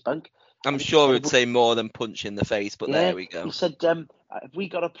out of his bunk. I'm sure he would say more than punch in the face, but there we go. He said, have we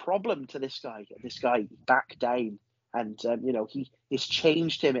got a problem to this guy? This guy backed down, and you know, it's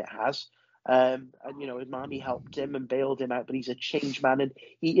changed him. It has. And you know, his mommy helped him and bailed him out, but he's a changed man, and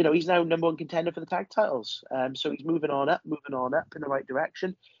he's now number one contender for the tag titles. So he's moving on up in the right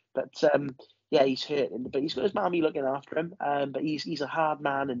direction. But yeah, he's hurt, but he's got his mommy looking after him. But he's a hard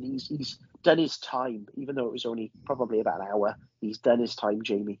man, and he's done his time, even though it was only probably about an hour. He's done his time,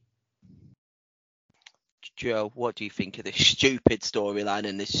 Jamie. Joe, what do you think of this stupid storyline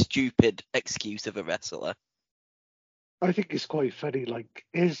and this stupid excuse of a wrestler? I think it's quite funny. Like,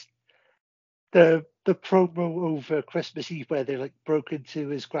 is the promo over Christmas Eve where they like broke into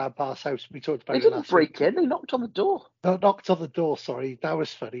his grandpa's house? We talked about. They didn't break in. They knocked on the door. No, knocked on the door. Sorry, that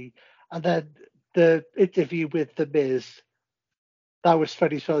was funny. And then the interview with the Miz, that was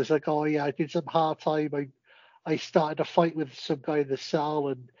funny. So I was like, oh yeah, I did some hard time. I started a fight with some guy in the cell,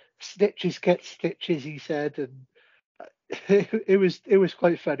 and snitches get stitches, he said, and it was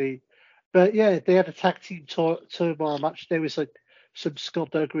quite funny. But yeah, they had a tag team turmoil match. There was like some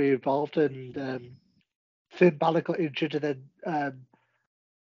skullduggery involved, and Finn Balor got injured, and then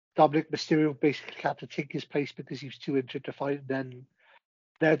Dominic Mysterio basically had to take his place because he was too injured to fight. And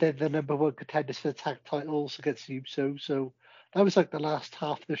then they're the number one contenders for the tag titles against the Usos. So that was like the last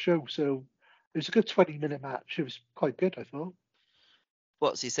half of the show. So it was a good 20-minute match. It was quite good, I thought.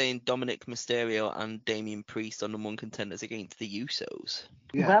 What's he saying? Dominic Mysterio and Damian Priest are number one contenders against the Usos.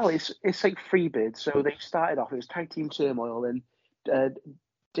 Yeah. Well, it's like Freebird. So they started off, it was tag team turmoil, and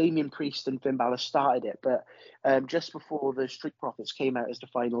Damian Priest and Finn Balor started it. But just before the Street Profits came out as the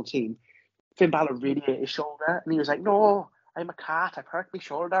final team, Finn Balor really hit his shoulder, and he was like, "No, I'm a cat. I've hurt my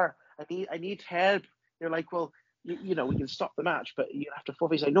shoulder. I need help." You're like, well, you know, we can stop the match, but you have to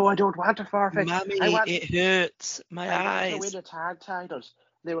forfeit. He's like, "No, I don't want to forfeit. Mommy, it hurts my eyes. I want to win the tag titles."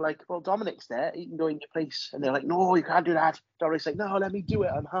 They were like, "Well, Dominic's there. He can go in your place." And they're like, "No, you can't do that." Dominic's like, "No, let me do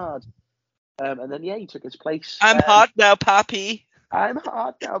it. I'm hard." And then he took his place. I'm hard now, Pappy. I'm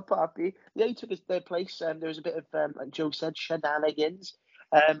hard now, Pappy. Yeah, he took their place. There was a bit of, like Joe said, shenanigans.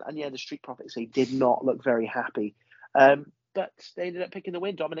 And yeah, the Street Profits, they did not look very happy. But they ended up picking the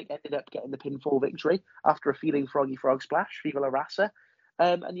win. Dominic ended up getting the pinfall victory after a feeling froggy frog splash, Viva La Raza.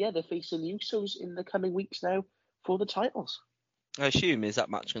 And yeah, they're facing the Usos in the coming weeks now for the titles. I assume, is that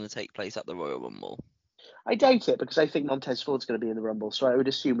match going to take place at the Royal Rumble? I doubt it, because I think Montez Ford's going to be in the Rumble, so I would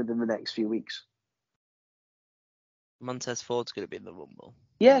assume within the next few weeks. Montez Ford's going to be in the Rumble?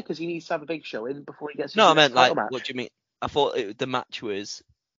 Yeah, because he needs to have a big show in before he gets. No, I meant like, match. What do you mean? I thought the match was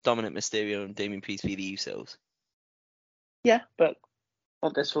Dominic Mysterio and Damian Priest v the Usos. Yeah, but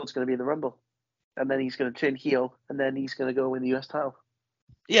Montez Ford's going to be in the Rumble, and then he's going to turn heel, and then he's going to go win the US title.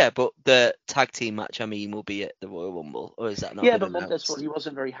 Yeah, but the tag team match, I mean, will be at the Royal Rumble, or is that not Yeah, been but Montez Ford, announced? he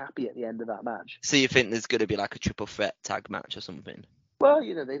wasn't very happy at the end of that match. So you think there's going to be like a triple threat tag match or something? Well,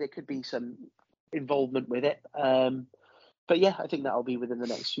 there could be some involvement with it. But yeah, I think that'll be within the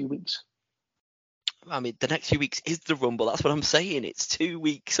next few weeks. I mean, the next few weeks is the Rumble. That's what I'm saying. It's 2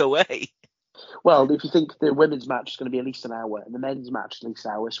 weeks away. Well, if you think the women's match is going to be at least an hour and the men's match at least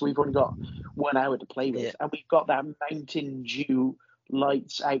an hour, so we've only got 1 hour to play with, Yeah. and we've got that Mountain Dew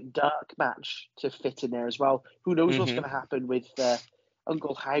lights out dark match to fit in there as well. Who knows what's going to happen with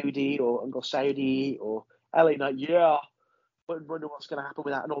Uncle Howdy or Uncle Saudi or LA Knight? Yeah, wonder what's going to happen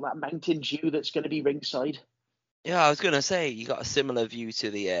with that and all that Mountain Dew that's going to be ringside. Yeah, I was gonna say you got a similar view to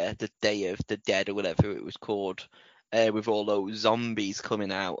the Day of the Dead or whatever it was called, with all those zombies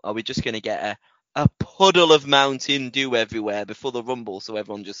coming out. Are we just gonna get a puddle of Mountain Dew everywhere before the Rumble, so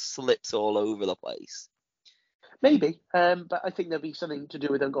everyone just slips all over the place? Maybe, but I think there'll be something to do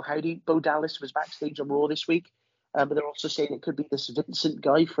with Uncle Howdy. Bo Dallas was backstage on Raw this week, but they're also saying it could be this Vincent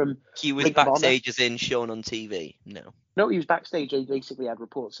guy from He was Ring of Honor. backstage as in shown on TV. No, he was backstage. They basically had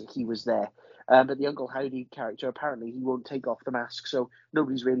reports that he was there. But the Uncle Howdy character, apparently, he won't take off the mask, so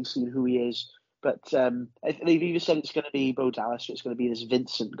nobody's really seen who he is. But they've even said it's going to be Bo Dallas, so it's going to be this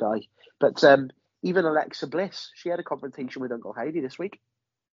Vincent guy. But even Alexa Bliss, she had a confrontation with Uncle Howdy this week.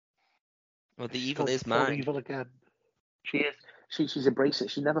 Well, the evil is mine. Evil again. She is. She's embraced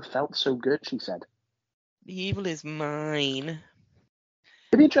it. She never felt so good, she said. The evil is mine.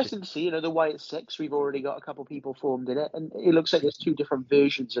 It'd be interesting to see, the Wyatt Six. We've already got a couple of people formed in it, and it looks like there's two different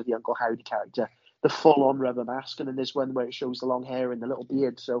versions of the Uncle Howdy character. The full-on rubber mask, and then there's one where it shows the long hair and the little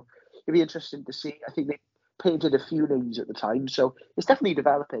beard. So it'd be interesting to see. I think they painted a few names at the time, so it's definitely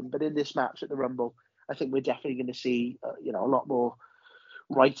developing. But in this match at the Rumble, I think we're definitely going to see, a lot more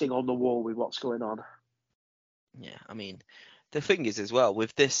writing on the wall with what's going on. Yeah, I mean, the thing is as well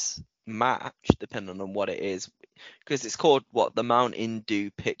with this match, depending on what it is, because it's called the Mountain Dew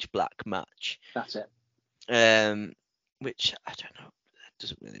Pitch Black match. That's it. Which I don't know, it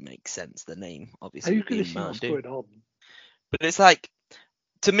doesn't really make sense. The name, obviously, Are you going to being see what's Mountain Dew. going on? But it's like,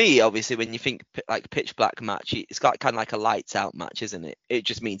 to me, obviously, when you think like Pitch Black match, it's got kind of like a lights out match, isn't it? It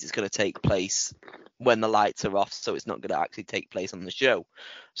just means it's going to take place when the lights are off, so it's not going to actually take place on the show.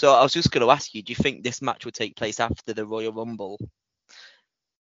 So I was just going to ask you, do you think this match will take place after the Royal Rumble?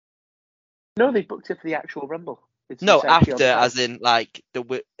 No, they booked it for the actual Rumble. It's after, as in like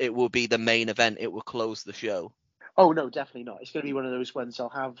it will be the main event. It will close the show. Oh no, definitely not. It's going to be one of those ones. I'll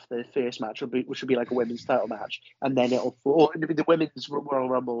have the first match, which will be like a women's title match, and then the women's Royal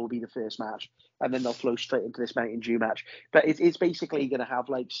Rumble will be the first match, and then they'll flow straight into this Mountain Dew match. But it's basically going to have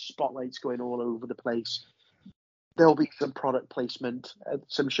like spotlights going all over the place. There'll be some product placement,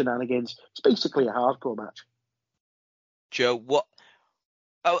 some shenanigans. It's basically a hardcore match. Joe, what?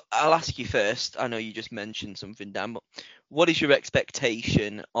 I'll ask you first. I know you just mentioned something, Dan, but what is your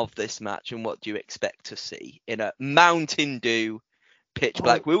expectation of this match, and what do you expect to see in a Mountain Dew Pitch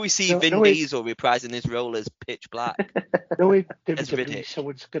Black? Will we see Vin Diesel reprising his role as Pitch Black? No, in WWE,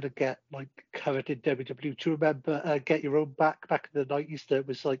 someone's going to get like covered in WWE. Do you remember Get Your Own Back in the 90s? There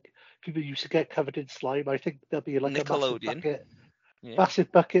was like people used to get covered in slime. I think there'll be like Nickelodeon.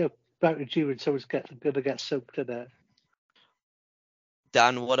 Massive bucket of Mountain Dew, and someone's going to get soaked in it.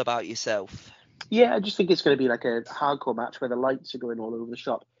 Dan, what about yourself? Yeah, I just think it's going to be like a hardcore match where the lights are going all over the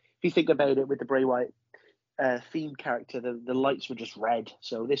shop. If you think about it with the Bray Wyatt theme character, the lights were just red.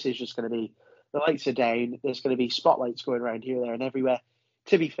 So this is just going to be, the lights are down. There's going to be spotlights going around here, there, and everywhere.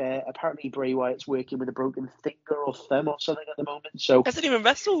 To be fair, apparently Bray Wyatt's working with a broken finger or thumb or something at the moment. So hasn't even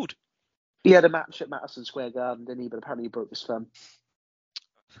wrestled. He had a match at Madison Square Garden, didn't he? But apparently he broke his thumb.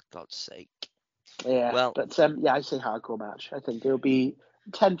 For God's sake. Yeah, well, but I say hardcore match. I think it'll be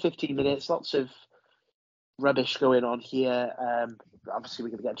 10-15 minutes, lots of rubbish going on here. Obviously, we're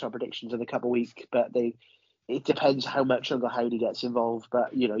going to get into our predictions in a couple of weeks, but it depends how much Uncle Howdy gets involved.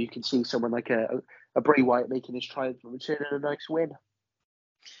 But, you can see someone like a Bray Wyatt making his triumphant return and a nice win.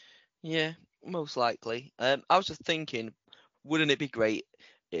 Yeah, most likely. I was just thinking, wouldn't it be great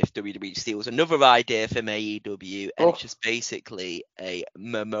if WWE steals another idea from AEW and it's just basically a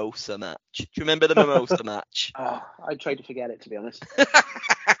mimosa match? Do you remember the mimosa match? I tried to forget it, to be honest.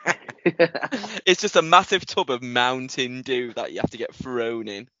 It's just a massive tub of Mountain Dew that you have to get thrown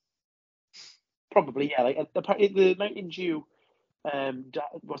in. Probably, yeah. Like the Mountain Dew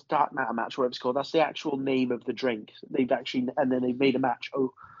was Dark Matter match, whatever it's called. That's the actual name of the drink. And then they've made a match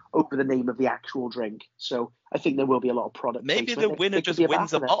over the name of the actual drink. So I think there will be a lot of product. Maybe the winner just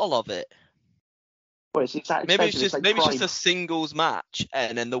wins a bottle of it. Well, it's exactly Maybe it's expensive. just It's like a singles match,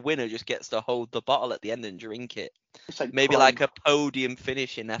 and then the winner just gets to hold the bottle at the end and drink it. It's like Maybe Prime. like a podium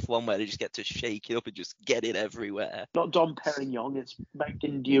finish in F1 where they just get to shake it up and just get it everywhere. Not Dom Perignon, it's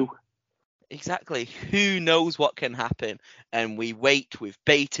Mountain Dew. Exactly. Who knows what can happen? And we wait with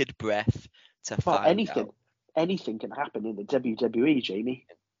bated breath to find out. Anything can happen in the WWE, Jamie.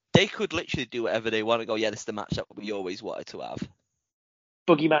 They could literally do whatever they want to go, yeah, this is the match that we always wanted to have.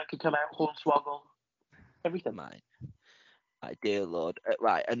 Boogeyman could come out, Hornswoggle, everything. My dear Lord.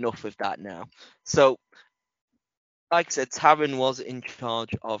 Right, enough of that now. So, like I said, Taryn was in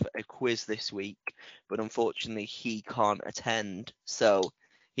charge of a quiz this week, but unfortunately he can't attend. So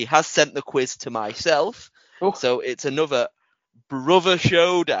he has sent the quiz to myself. Oh. So it's another brother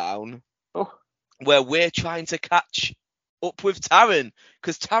showdown where we're trying to catch up with Taryn,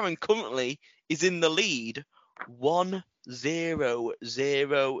 because Taryn currently is in the lead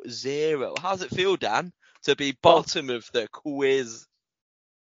 1-0-0-0. How's it feel, Dan, to be bottom of the quiz?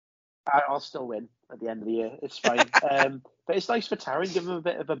 I'll still win at the end of the year. It's fine. But it's nice for Taryn, give him a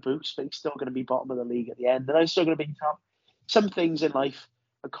bit of a boost, but he's still going to be bottom of the league at the end. And I'm still going to be top. Some things in life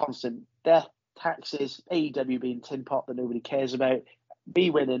are constant. Death, taxes, AEW being tin pot that nobody cares about,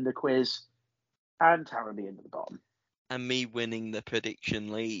 me winning the quiz, and Taryn being at the bottom. And me winning the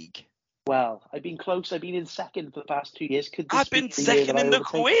prediction league. Well, I've been close. I've been in second for the past 2 years. I've been second in the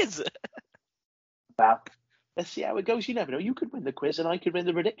quiz. Well, let's see how it goes. You never know. You could win the quiz and I could win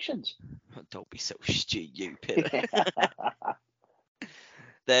the predictions. Oh, don't be so stupid.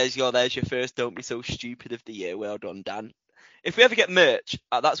 There's your first Don't Be So Stupid of the year. Well done, Dan. If we ever get merch,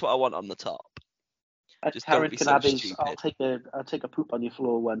 that's what I want on the top. Just Taryn don't be can so have his, stupid. I'll take a poop on your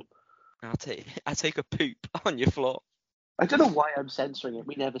floor one. I take a poop on your floor. I don't know why I'm censoring it.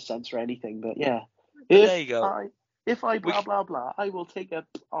 We never censor anything, but yeah. There you go. If I blah blah blah, I will take a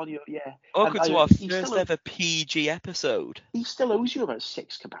on your Welcome to our first ever PG episode. He still owes you about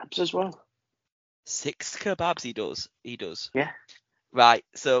 6 kebabs as well. 6 kebabs he does. Yeah. Right,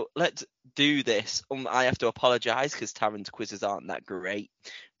 so let's do this. I have to apologise because Taryn's quizzes aren't that great.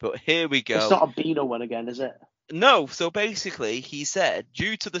 But here we go. It's not a Beano one again, is it? No, so basically he said,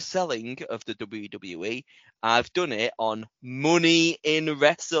 due to the selling of the WWE, I've done it on Money in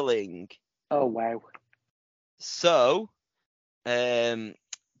Wrestling. Oh, wow. So, there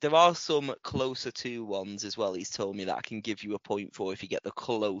are some closer to ones as well. He's told me that I can give you a point for if you get the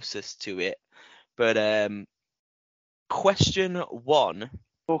closest to it. But question 1.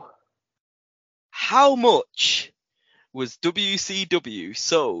 Oh. How much was WCW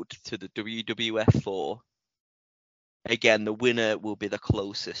sold to the WWF for? Again, the winner will be the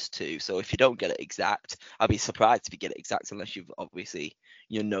closest to. So if you don't get it exact, I'll be surprised if you get it exact unless you've obviously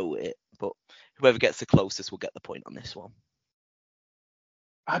you know it. But whoever gets the closest will get the point on this one.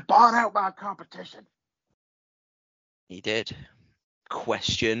 I bought out my competition. He did.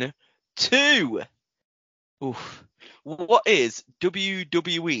 Question 2. Oof. What is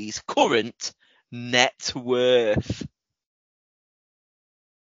WWE's current net worth?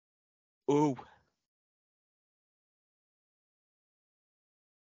 Oh.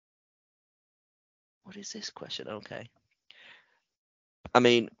 What is this question? Okay. I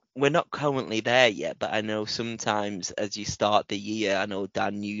mean, we're not currently there yet, but I know sometimes as you start the year, I know,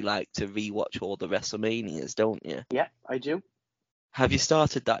 Dan, you like to rewatch all the WrestleManias, don't you? Yeah, I do. Have you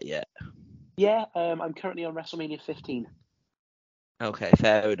started that yet? Yeah, I'm currently on WrestleMania 15. Okay,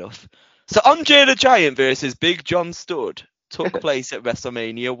 fair enough. So Andre the Giant versus Big John Studd took place at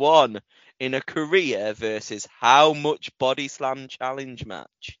WrestleMania 1 in a career versus how much Body Slam Challenge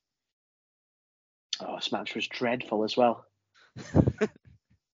match? Oh, this match was dreadful as well.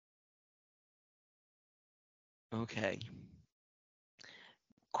 Okay.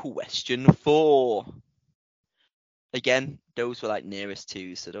 Question 4. Again, those were like nearest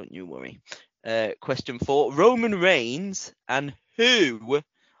to, so don't you worry. Question 4. Roman Reigns and who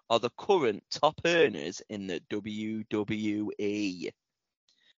are the current top earners in the WWE?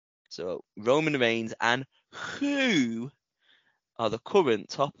 So Roman Reigns and who are the current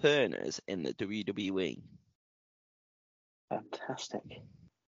top earners in the WWE? Fantastic.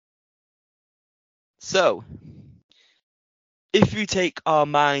 So, if we take our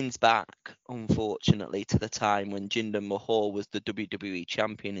minds back, unfortunately, to the time when Jinder Mahal was the WWE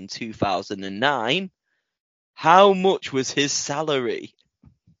champion in 2009, how much was his salary?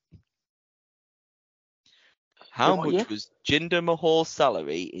 How much was Jinder Mahal's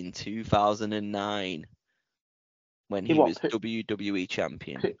salary in 2009 when he was WWE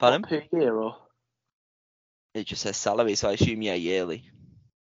champion? Pardon? Per year or? It just says salary, so I assume, yeah, yearly.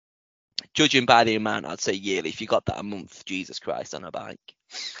 Judging by the amount, I'd say yearly. If you got that a month, Jesus Christ, on a bike.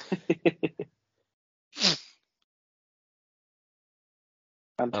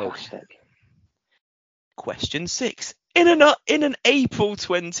 Fantastic. Question 6. In an April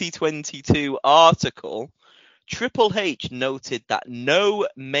 2022 article, Triple H noted that no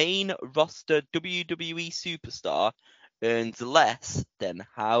main roster WWE superstar earns less than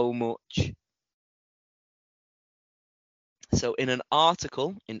how much? So in an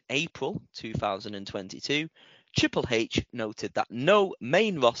article in April 2022, Triple H noted that no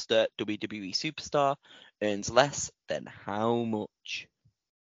main roster WWE superstar earns less than how much?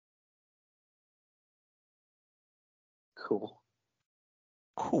 Cool.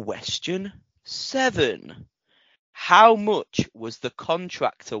 Question 7. How much was the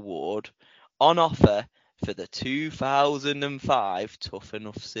contract award on offer for the 2005 Tough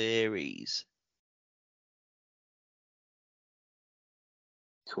Enough series?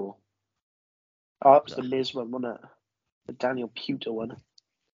 Cool. Oh, that was the Miz one, wasn't it? The Daniel Puter one.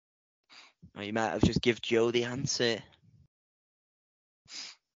 Or you might have just give Joe the answer.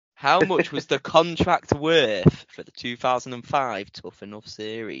 How much was the contract worth for the 2005 Tough Enough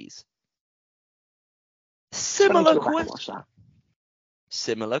series? Similar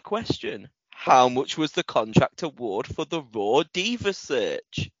question. How much was the contract award for the Raw Diva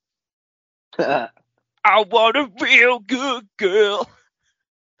search? I want a real good girl.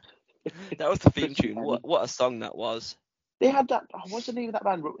 That was the theme tune. What a song that was. They had that. Oh, what's the name of that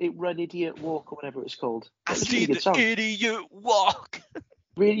band? Run Idiot Walk or whatever it was called. I see the idiot walk.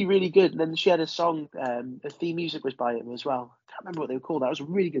 Really, really good. And then she had a song. The theme music was by him as well. I can't remember what they were called. That was a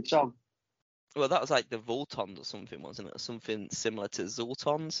really good song. Well, that was like the Voltons or something, wasn't it? Or something similar to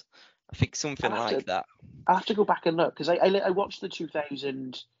Zoltons. I think something like that. I have to go back and look because I watched the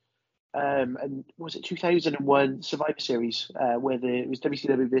 2000 and was it 2001 Survivor Series where it was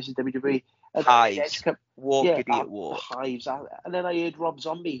WCW versus WWE. Hives. Idiot Walk. Hives. And then I heard Rob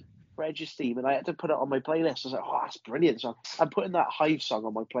Zombie for Edge's theme, and I had to put it on my playlist. I was like, oh, that's a brilliant song. I'm putting that Hive song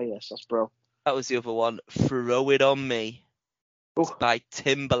on my playlist. That's bro. That was the other one. Throw It On Me. It's by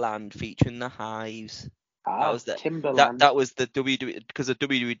Timbaland featuring the Hives. That was Timbaland. That was the WWE, because the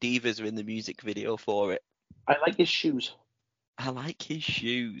WWE Divas are in the music video for it. I like his shoes. I like his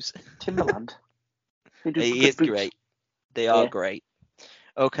shoes. Timbaland. He is great. They are great.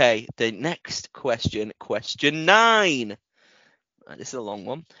 Okay, the next question, question 9. This is a long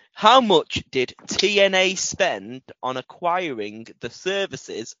one. How much did TNA spend on acquiring the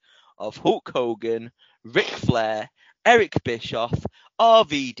services of Hulk Hogan, Ric Flair, Eric Bischoff,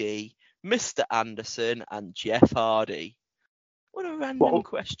 RVD, Mr. Anderson, and Jeff Hardy? What a random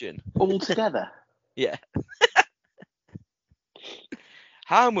question. All together? Yeah.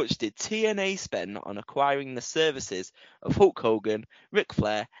 How much did TNA spend on acquiring the services of Hulk Hogan, Ric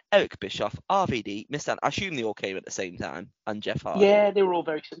Flair, Eric Bischoff, RVD, Mr. I assume they all came at the same time, and Jeff Hardy? Yeah, they were all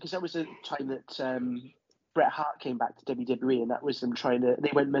very, because that was the time that Bret Hart came back to WWE, and that was them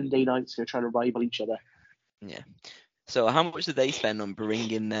they went Monday nights, they were trying to rival each other. Yeah. So how much did they spend on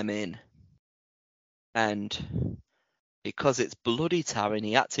bringing them in? And because it's bloody Taryn,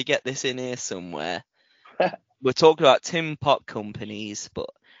 he had to get this in here somewhere. We're talking about tin pot companies, but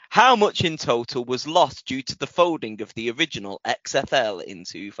how much in total was lost due to the folding of the original XFL in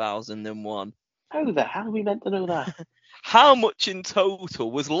 2001? How the hell are we meant to know that? How much in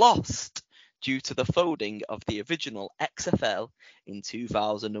total was lost due to the folding of the original XFL in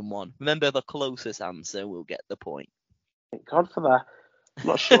 2001? Remember, the closest answer will get the point. Thank God for that. I'm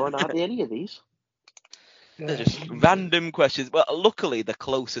not sure on hardly any of these. They're just random questions. Well, luckily, the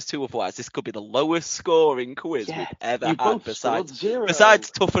closest to, otherwise this could be the lowest scoring quiz we've ever had besides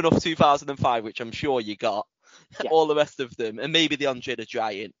Tough Enough 2005, which I'm sure you got. Yeah. All the rest of them, and maybe the Andre the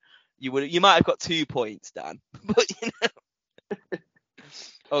Giant. You might have got 2 points, Dan. But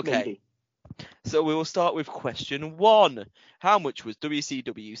Okay. Maybe. So we will start with question 1. How much was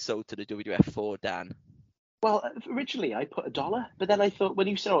WCW sold to the WWF for, Dan? Well, originally I put $1, but then I thought, when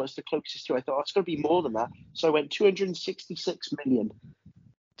you said, it's the closest to, I thought, it's going to be more than that. So I went 266 million.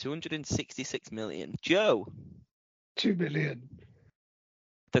 266 million. Joe? 2 million.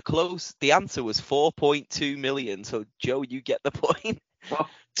 The answer was 4.2 million. So, Joe, you get the point. Oh.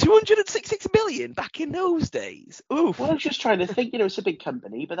 266 million back in those days. Oof. Well, I was just trying to think, it's a big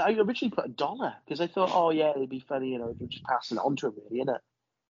company, but I originally put $1 because I thought, it'd be funny, just passing it on to him, really, innit?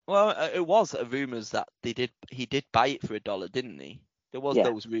 Well, it was rumours that he did buy it for $1, didn't he? There was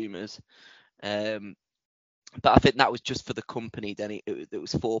those rumours. But I think that was just for the company. Then it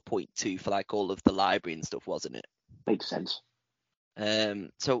was 4.2 for like all of the library and stuff, wasn't it? Makes sense.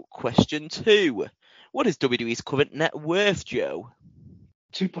 So question 2. What is WWE's current net worth, Joe?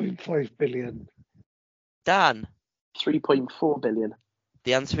 2.5 billion. Dan? 3.4 billion.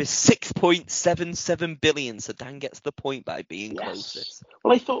 The answer is 6.77 billion. So Dan gets the point by being Yes. closest.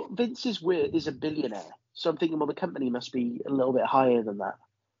 Well, I thought Vince is a billionaire, so I'm thinking, well, the company must be a little bit higher than that.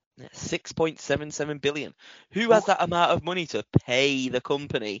 6.77 billion. Who has that amount of money to pay the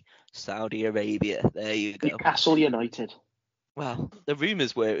company? Saudi Arabia. There you go. Newcastle United. Well, the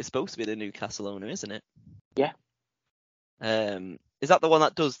rumours were it was supposed to be the Newcastle owner, isn't it? Yeah. Is that the one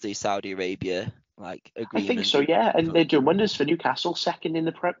that does the Saudi Arabia agreement? I think so, yeah. And they're doing wonders for Newcastle, second in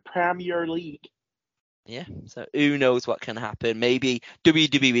the Premier League. Yeah, so who knows what can happen? Maybe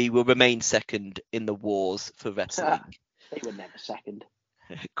WWE will remain second in the wars for wrestling. They were never second.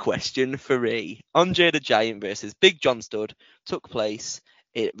 Question 3. Andre the Giant versus Big John Studd took place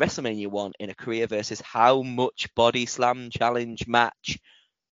at WrestleMania 1 in a career versus how much body slam challenge match?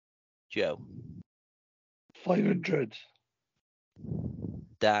 Joe. 500.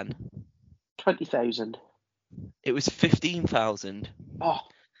 Dan. 20,000. It was 15,000. Oh.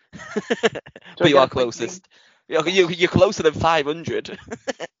 But you are closest. You're closer than 500.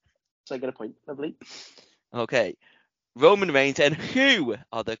 So I get a point. Lovely. Okay. Roman Reigns and who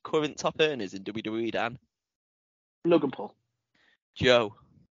are the current top earners in WWE, Dan? Logan Paul. Joe.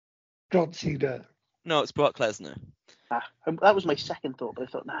 John Cena. No, it's Brock Lesnar. That was my second thought, but I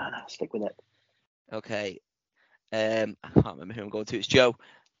thought, nah, stick with it. Okay. I can't remember who I'm going to. It's Joe.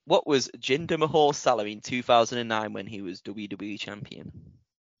 What was Jinder Mahal's salary in 2009 when he was WWE champion?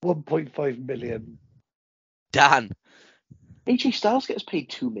 1.5 million. Dan. AJ Styles gets paid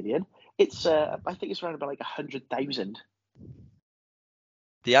 2 million. It's I think it's around about 100,000.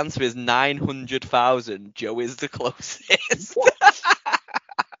 The answer is 900,000. Joe is the closest. What?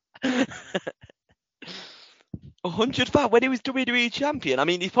 100,000 when he was WWE champion. I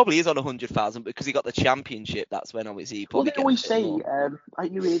mean, he probably is on 100,000 because he got the championship. That's when obviously he probably. Well, they always say,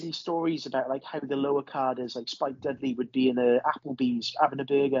 you hear these stories about how the lower carders, like Spike Dudley, would be in a Applebee's having a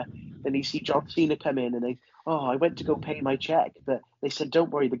burger, then you see John Cena come in and I went to go pay my check, but they said,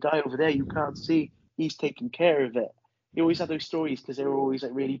 don't worry, the guy over there you can't see, he's taking care of it. You always have those stories because they were always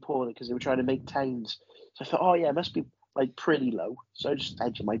really poor because they were trying to make towns. So I thought, oh yeah, it must be pretty low. So I just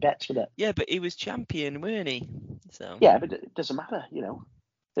hedged my bets with it. Yeah, but he was champion, weren't he? So. Yeah, but it doesn't matter,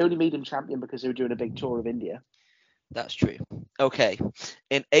 They only made him champion because they were doing a big tour of India. That's true. Okay.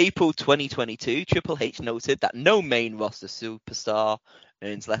 In April 2022, Triple H noted that no main roster superstar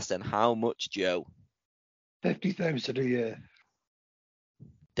earns less than how much, Joe? 50,000 a year.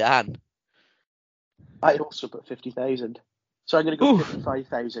 Dan. I also put 50,000. So I'm going to go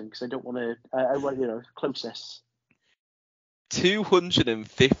 55,000 because I don't want to. I want closest.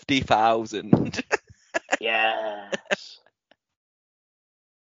 250,000. Yes.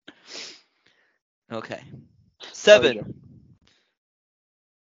 Okay. 7.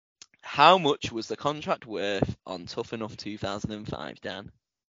 How much was the contract worth on Tough Enough 2005, Dan?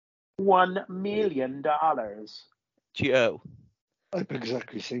 $1 million. Joe. I'm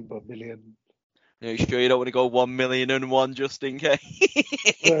exactly saying 1 million. Are you sure you don't want to go 1,000,001 just in case?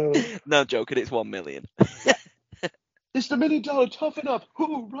 Well, No, joking, it's 1 million. It's the $1 million Tough Enough.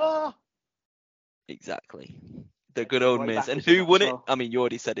 Hoorah! Exactly. The good old Right Miz. back And was in who that won as it? well. I mean, you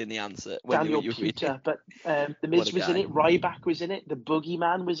already said in the answer. When Daniel you Peter, but the What Miz a was in guy. it. Ryback was in it. The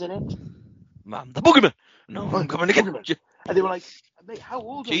Boogeyman was in it. Man, the Boogeyman! No, I'm coming to get Boogeyman. you. And they were like, mate, how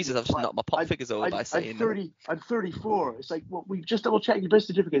old are you? Jesus, I've just knocked my pop figures over by saying I'm 30. I'm 34. It's like, well, we've just double checked your birth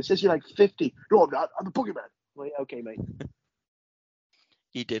certificate. It says you're 50. No, I'm not. I'm the Boogeyman. Like, okay, mate.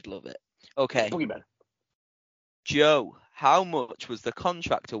 He did love it. Okay. Boogeyman. Joe, how much was the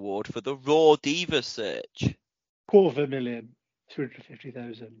contract award for the Raw Diva search? 250,000.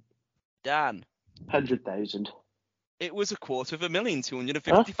 250,000. Dan. 100,000. It was 250,000,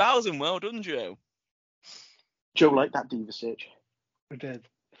 250,000. Well done, Joe. Joe liked that diva search. We did.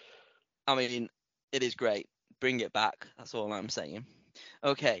 I mean, it is great. Bring it back. That's all I'm saying.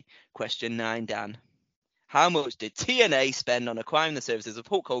 Okay, question 9, Dan. How much did TNA spend on acquiring the services of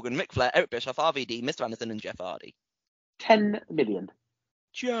Hulk Hogan, Ric Flair, Eric Bischoff, RVD, Mr. Anderson, and Jeff Hardy? 10 million.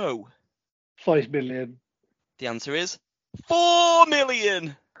 Joe. 5 million. The answer is 4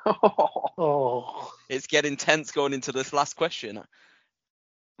 million. Oh. It's getting tense going into this last question.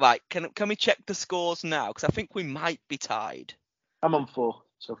 Right, can we check the scores now? Because I think we might be tied. I'm on 4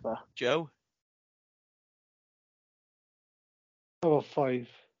 so far. Joe? Oh, 5.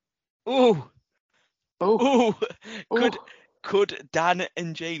 Ooh. Oh. Ooh. Could Dan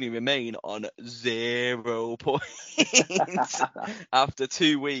and Jamie remain on 0 points after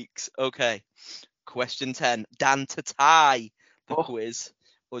 2 weeks? Okay. Question 10. Dan to tie the quiz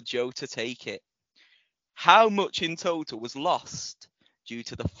or Joe to take it. How much in total was lost due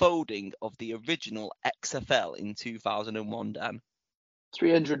to the folding of the original XFL in 2001, Dan?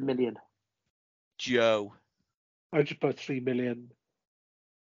 300 million. Joe. I just put 3 million.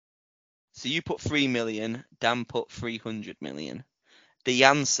 So you put 3 million, Dan put 300 million. The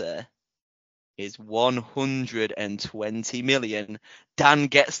answer is 120 million. Dan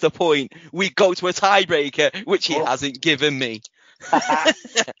gets the point. We go to a tiebreaker, which he hasn't given me.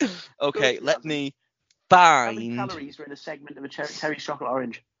 Okay, let me How many find. calories are in a segment of a Terry's chocolate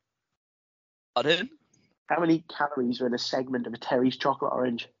orange? Pardon? How many calories are in a segment of a Terry's chocolate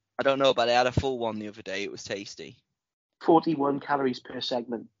orange? I don't know, but I had a full one the other day. It was tasty. 41 calories per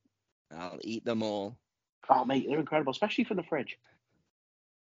segment. I'll eat them all. Oh, mate, they're incredible, especially from the fridge.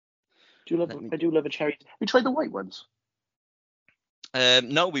 I do love a cherry. Have you tried the white ones?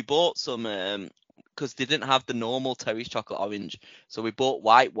 No, we bought some because they didn't have the normal Terry's chocolate orange, so we bought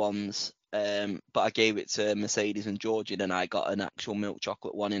white ones. But I gave it to Mercedes and Georgie, and I got an actual milk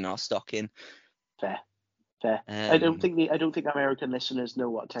chocolate one in our stocking. Fair. I don't think American listeners know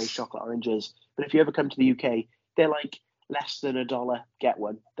what Terry's chocolate orange is, but if you ever come to the UK, they're like less than $1. Get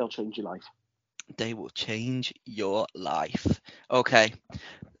one; they'll change your life. They will change your life. Okay,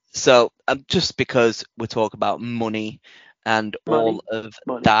 so just because we're talking about money and all of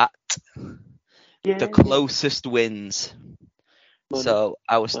that, the closest wins. Money. So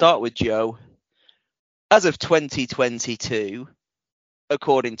I will start with Joe. As of 2022,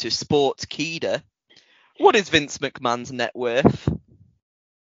 according to Sportskeeda, what is Vince McMahon's net worth?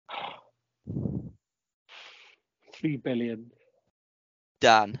 3 billion.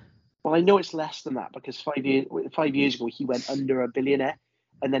 Dan. Well, I know it's less than that because 5 years ago he went under a billionaire,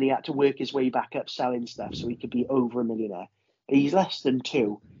 and then he had to work his way back up selling stuff so he could be over a millionaire. He's less than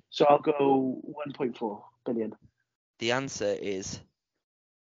 2, so I'll go 1.4 billion. The answer is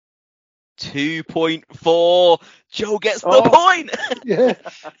 2.4. Joe gets the point. Yeah.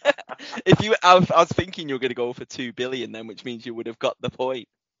 I was thinking you were going to go for 2 billion then, which means you would have got the point.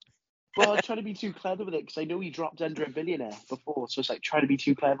 Well, I'm trying to be too clever with it because I know he dropped under a billionaire before, so it's like trying to be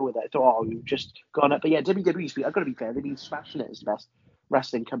too clever with it. I thought, you've just gone up. But yeah, WWE's, I've got to be fair, they've been smashing it as the best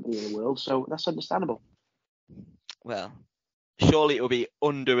wrestling company in the world, so that's understandable. Well, surely it'll be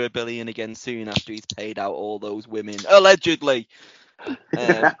under $1 billion again soon after he's paid out all those women, allegedly.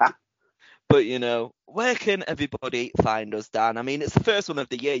 But, where can everybody find us, Dan? I mean, it's the first one of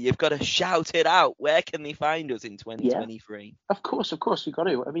the year. You've got to shout it out. Where can they find us in 2023? Yeah, of course, we've got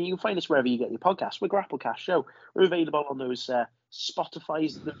to. I mean, you can find us wherever you get your podcasts. We're Grapplecast Show. We're available on those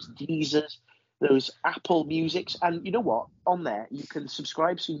Spotifys, those Deezers, those Apple Musics. And you know what? On there, you can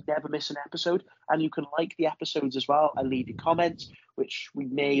subscribe so you never miss an episode. And you can like the episodes as well and leave your comments, which we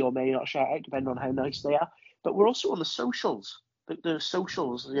may or may not shout out, depending on how nice they are. But we're also on the socials. The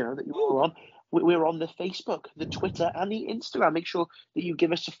socials, that you are on. We're on the Facebook, the Twitter, and the Instagram. Make sure that you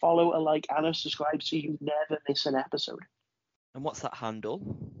give us a follow, a like, and a subscribe so you never miss an episode. And what's that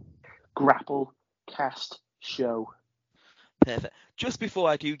handle? Grapplecast Show. Perfect. Just before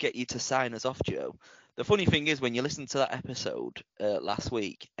I do get you to sign us off, Joe, the funny thing is when you listened to that episode last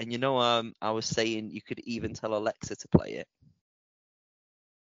week, and I was saying you could even tell Alexa to play it.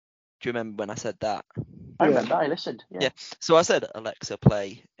 Do you remember when I said that? I remember. I listened. Yeah. So I said, Alexa,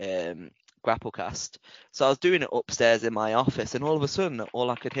 play Grapplecast. So I was doing it upstairs in my office, and all of a sudden, all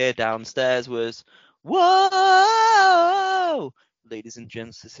I could hear downstairs was, "Whoa! Ladies and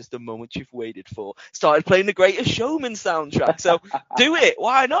gents, this is the moment you've waited for." Started playing the Greatest Showman soundtrack. So do it.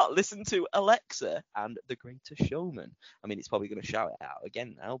 Why not? Listen to Alexa and The Greatest Showman. I mean, it's probably going to shout it out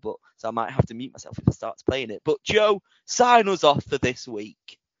again now, so I might have to mute myself if it starts playing it. But Joe, sign us off for this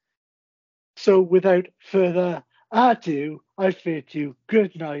week. So without further ado, I bid you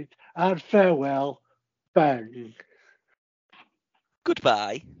good night and farewell. Bang.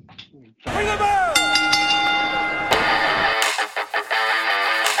 Goodbye. Bang.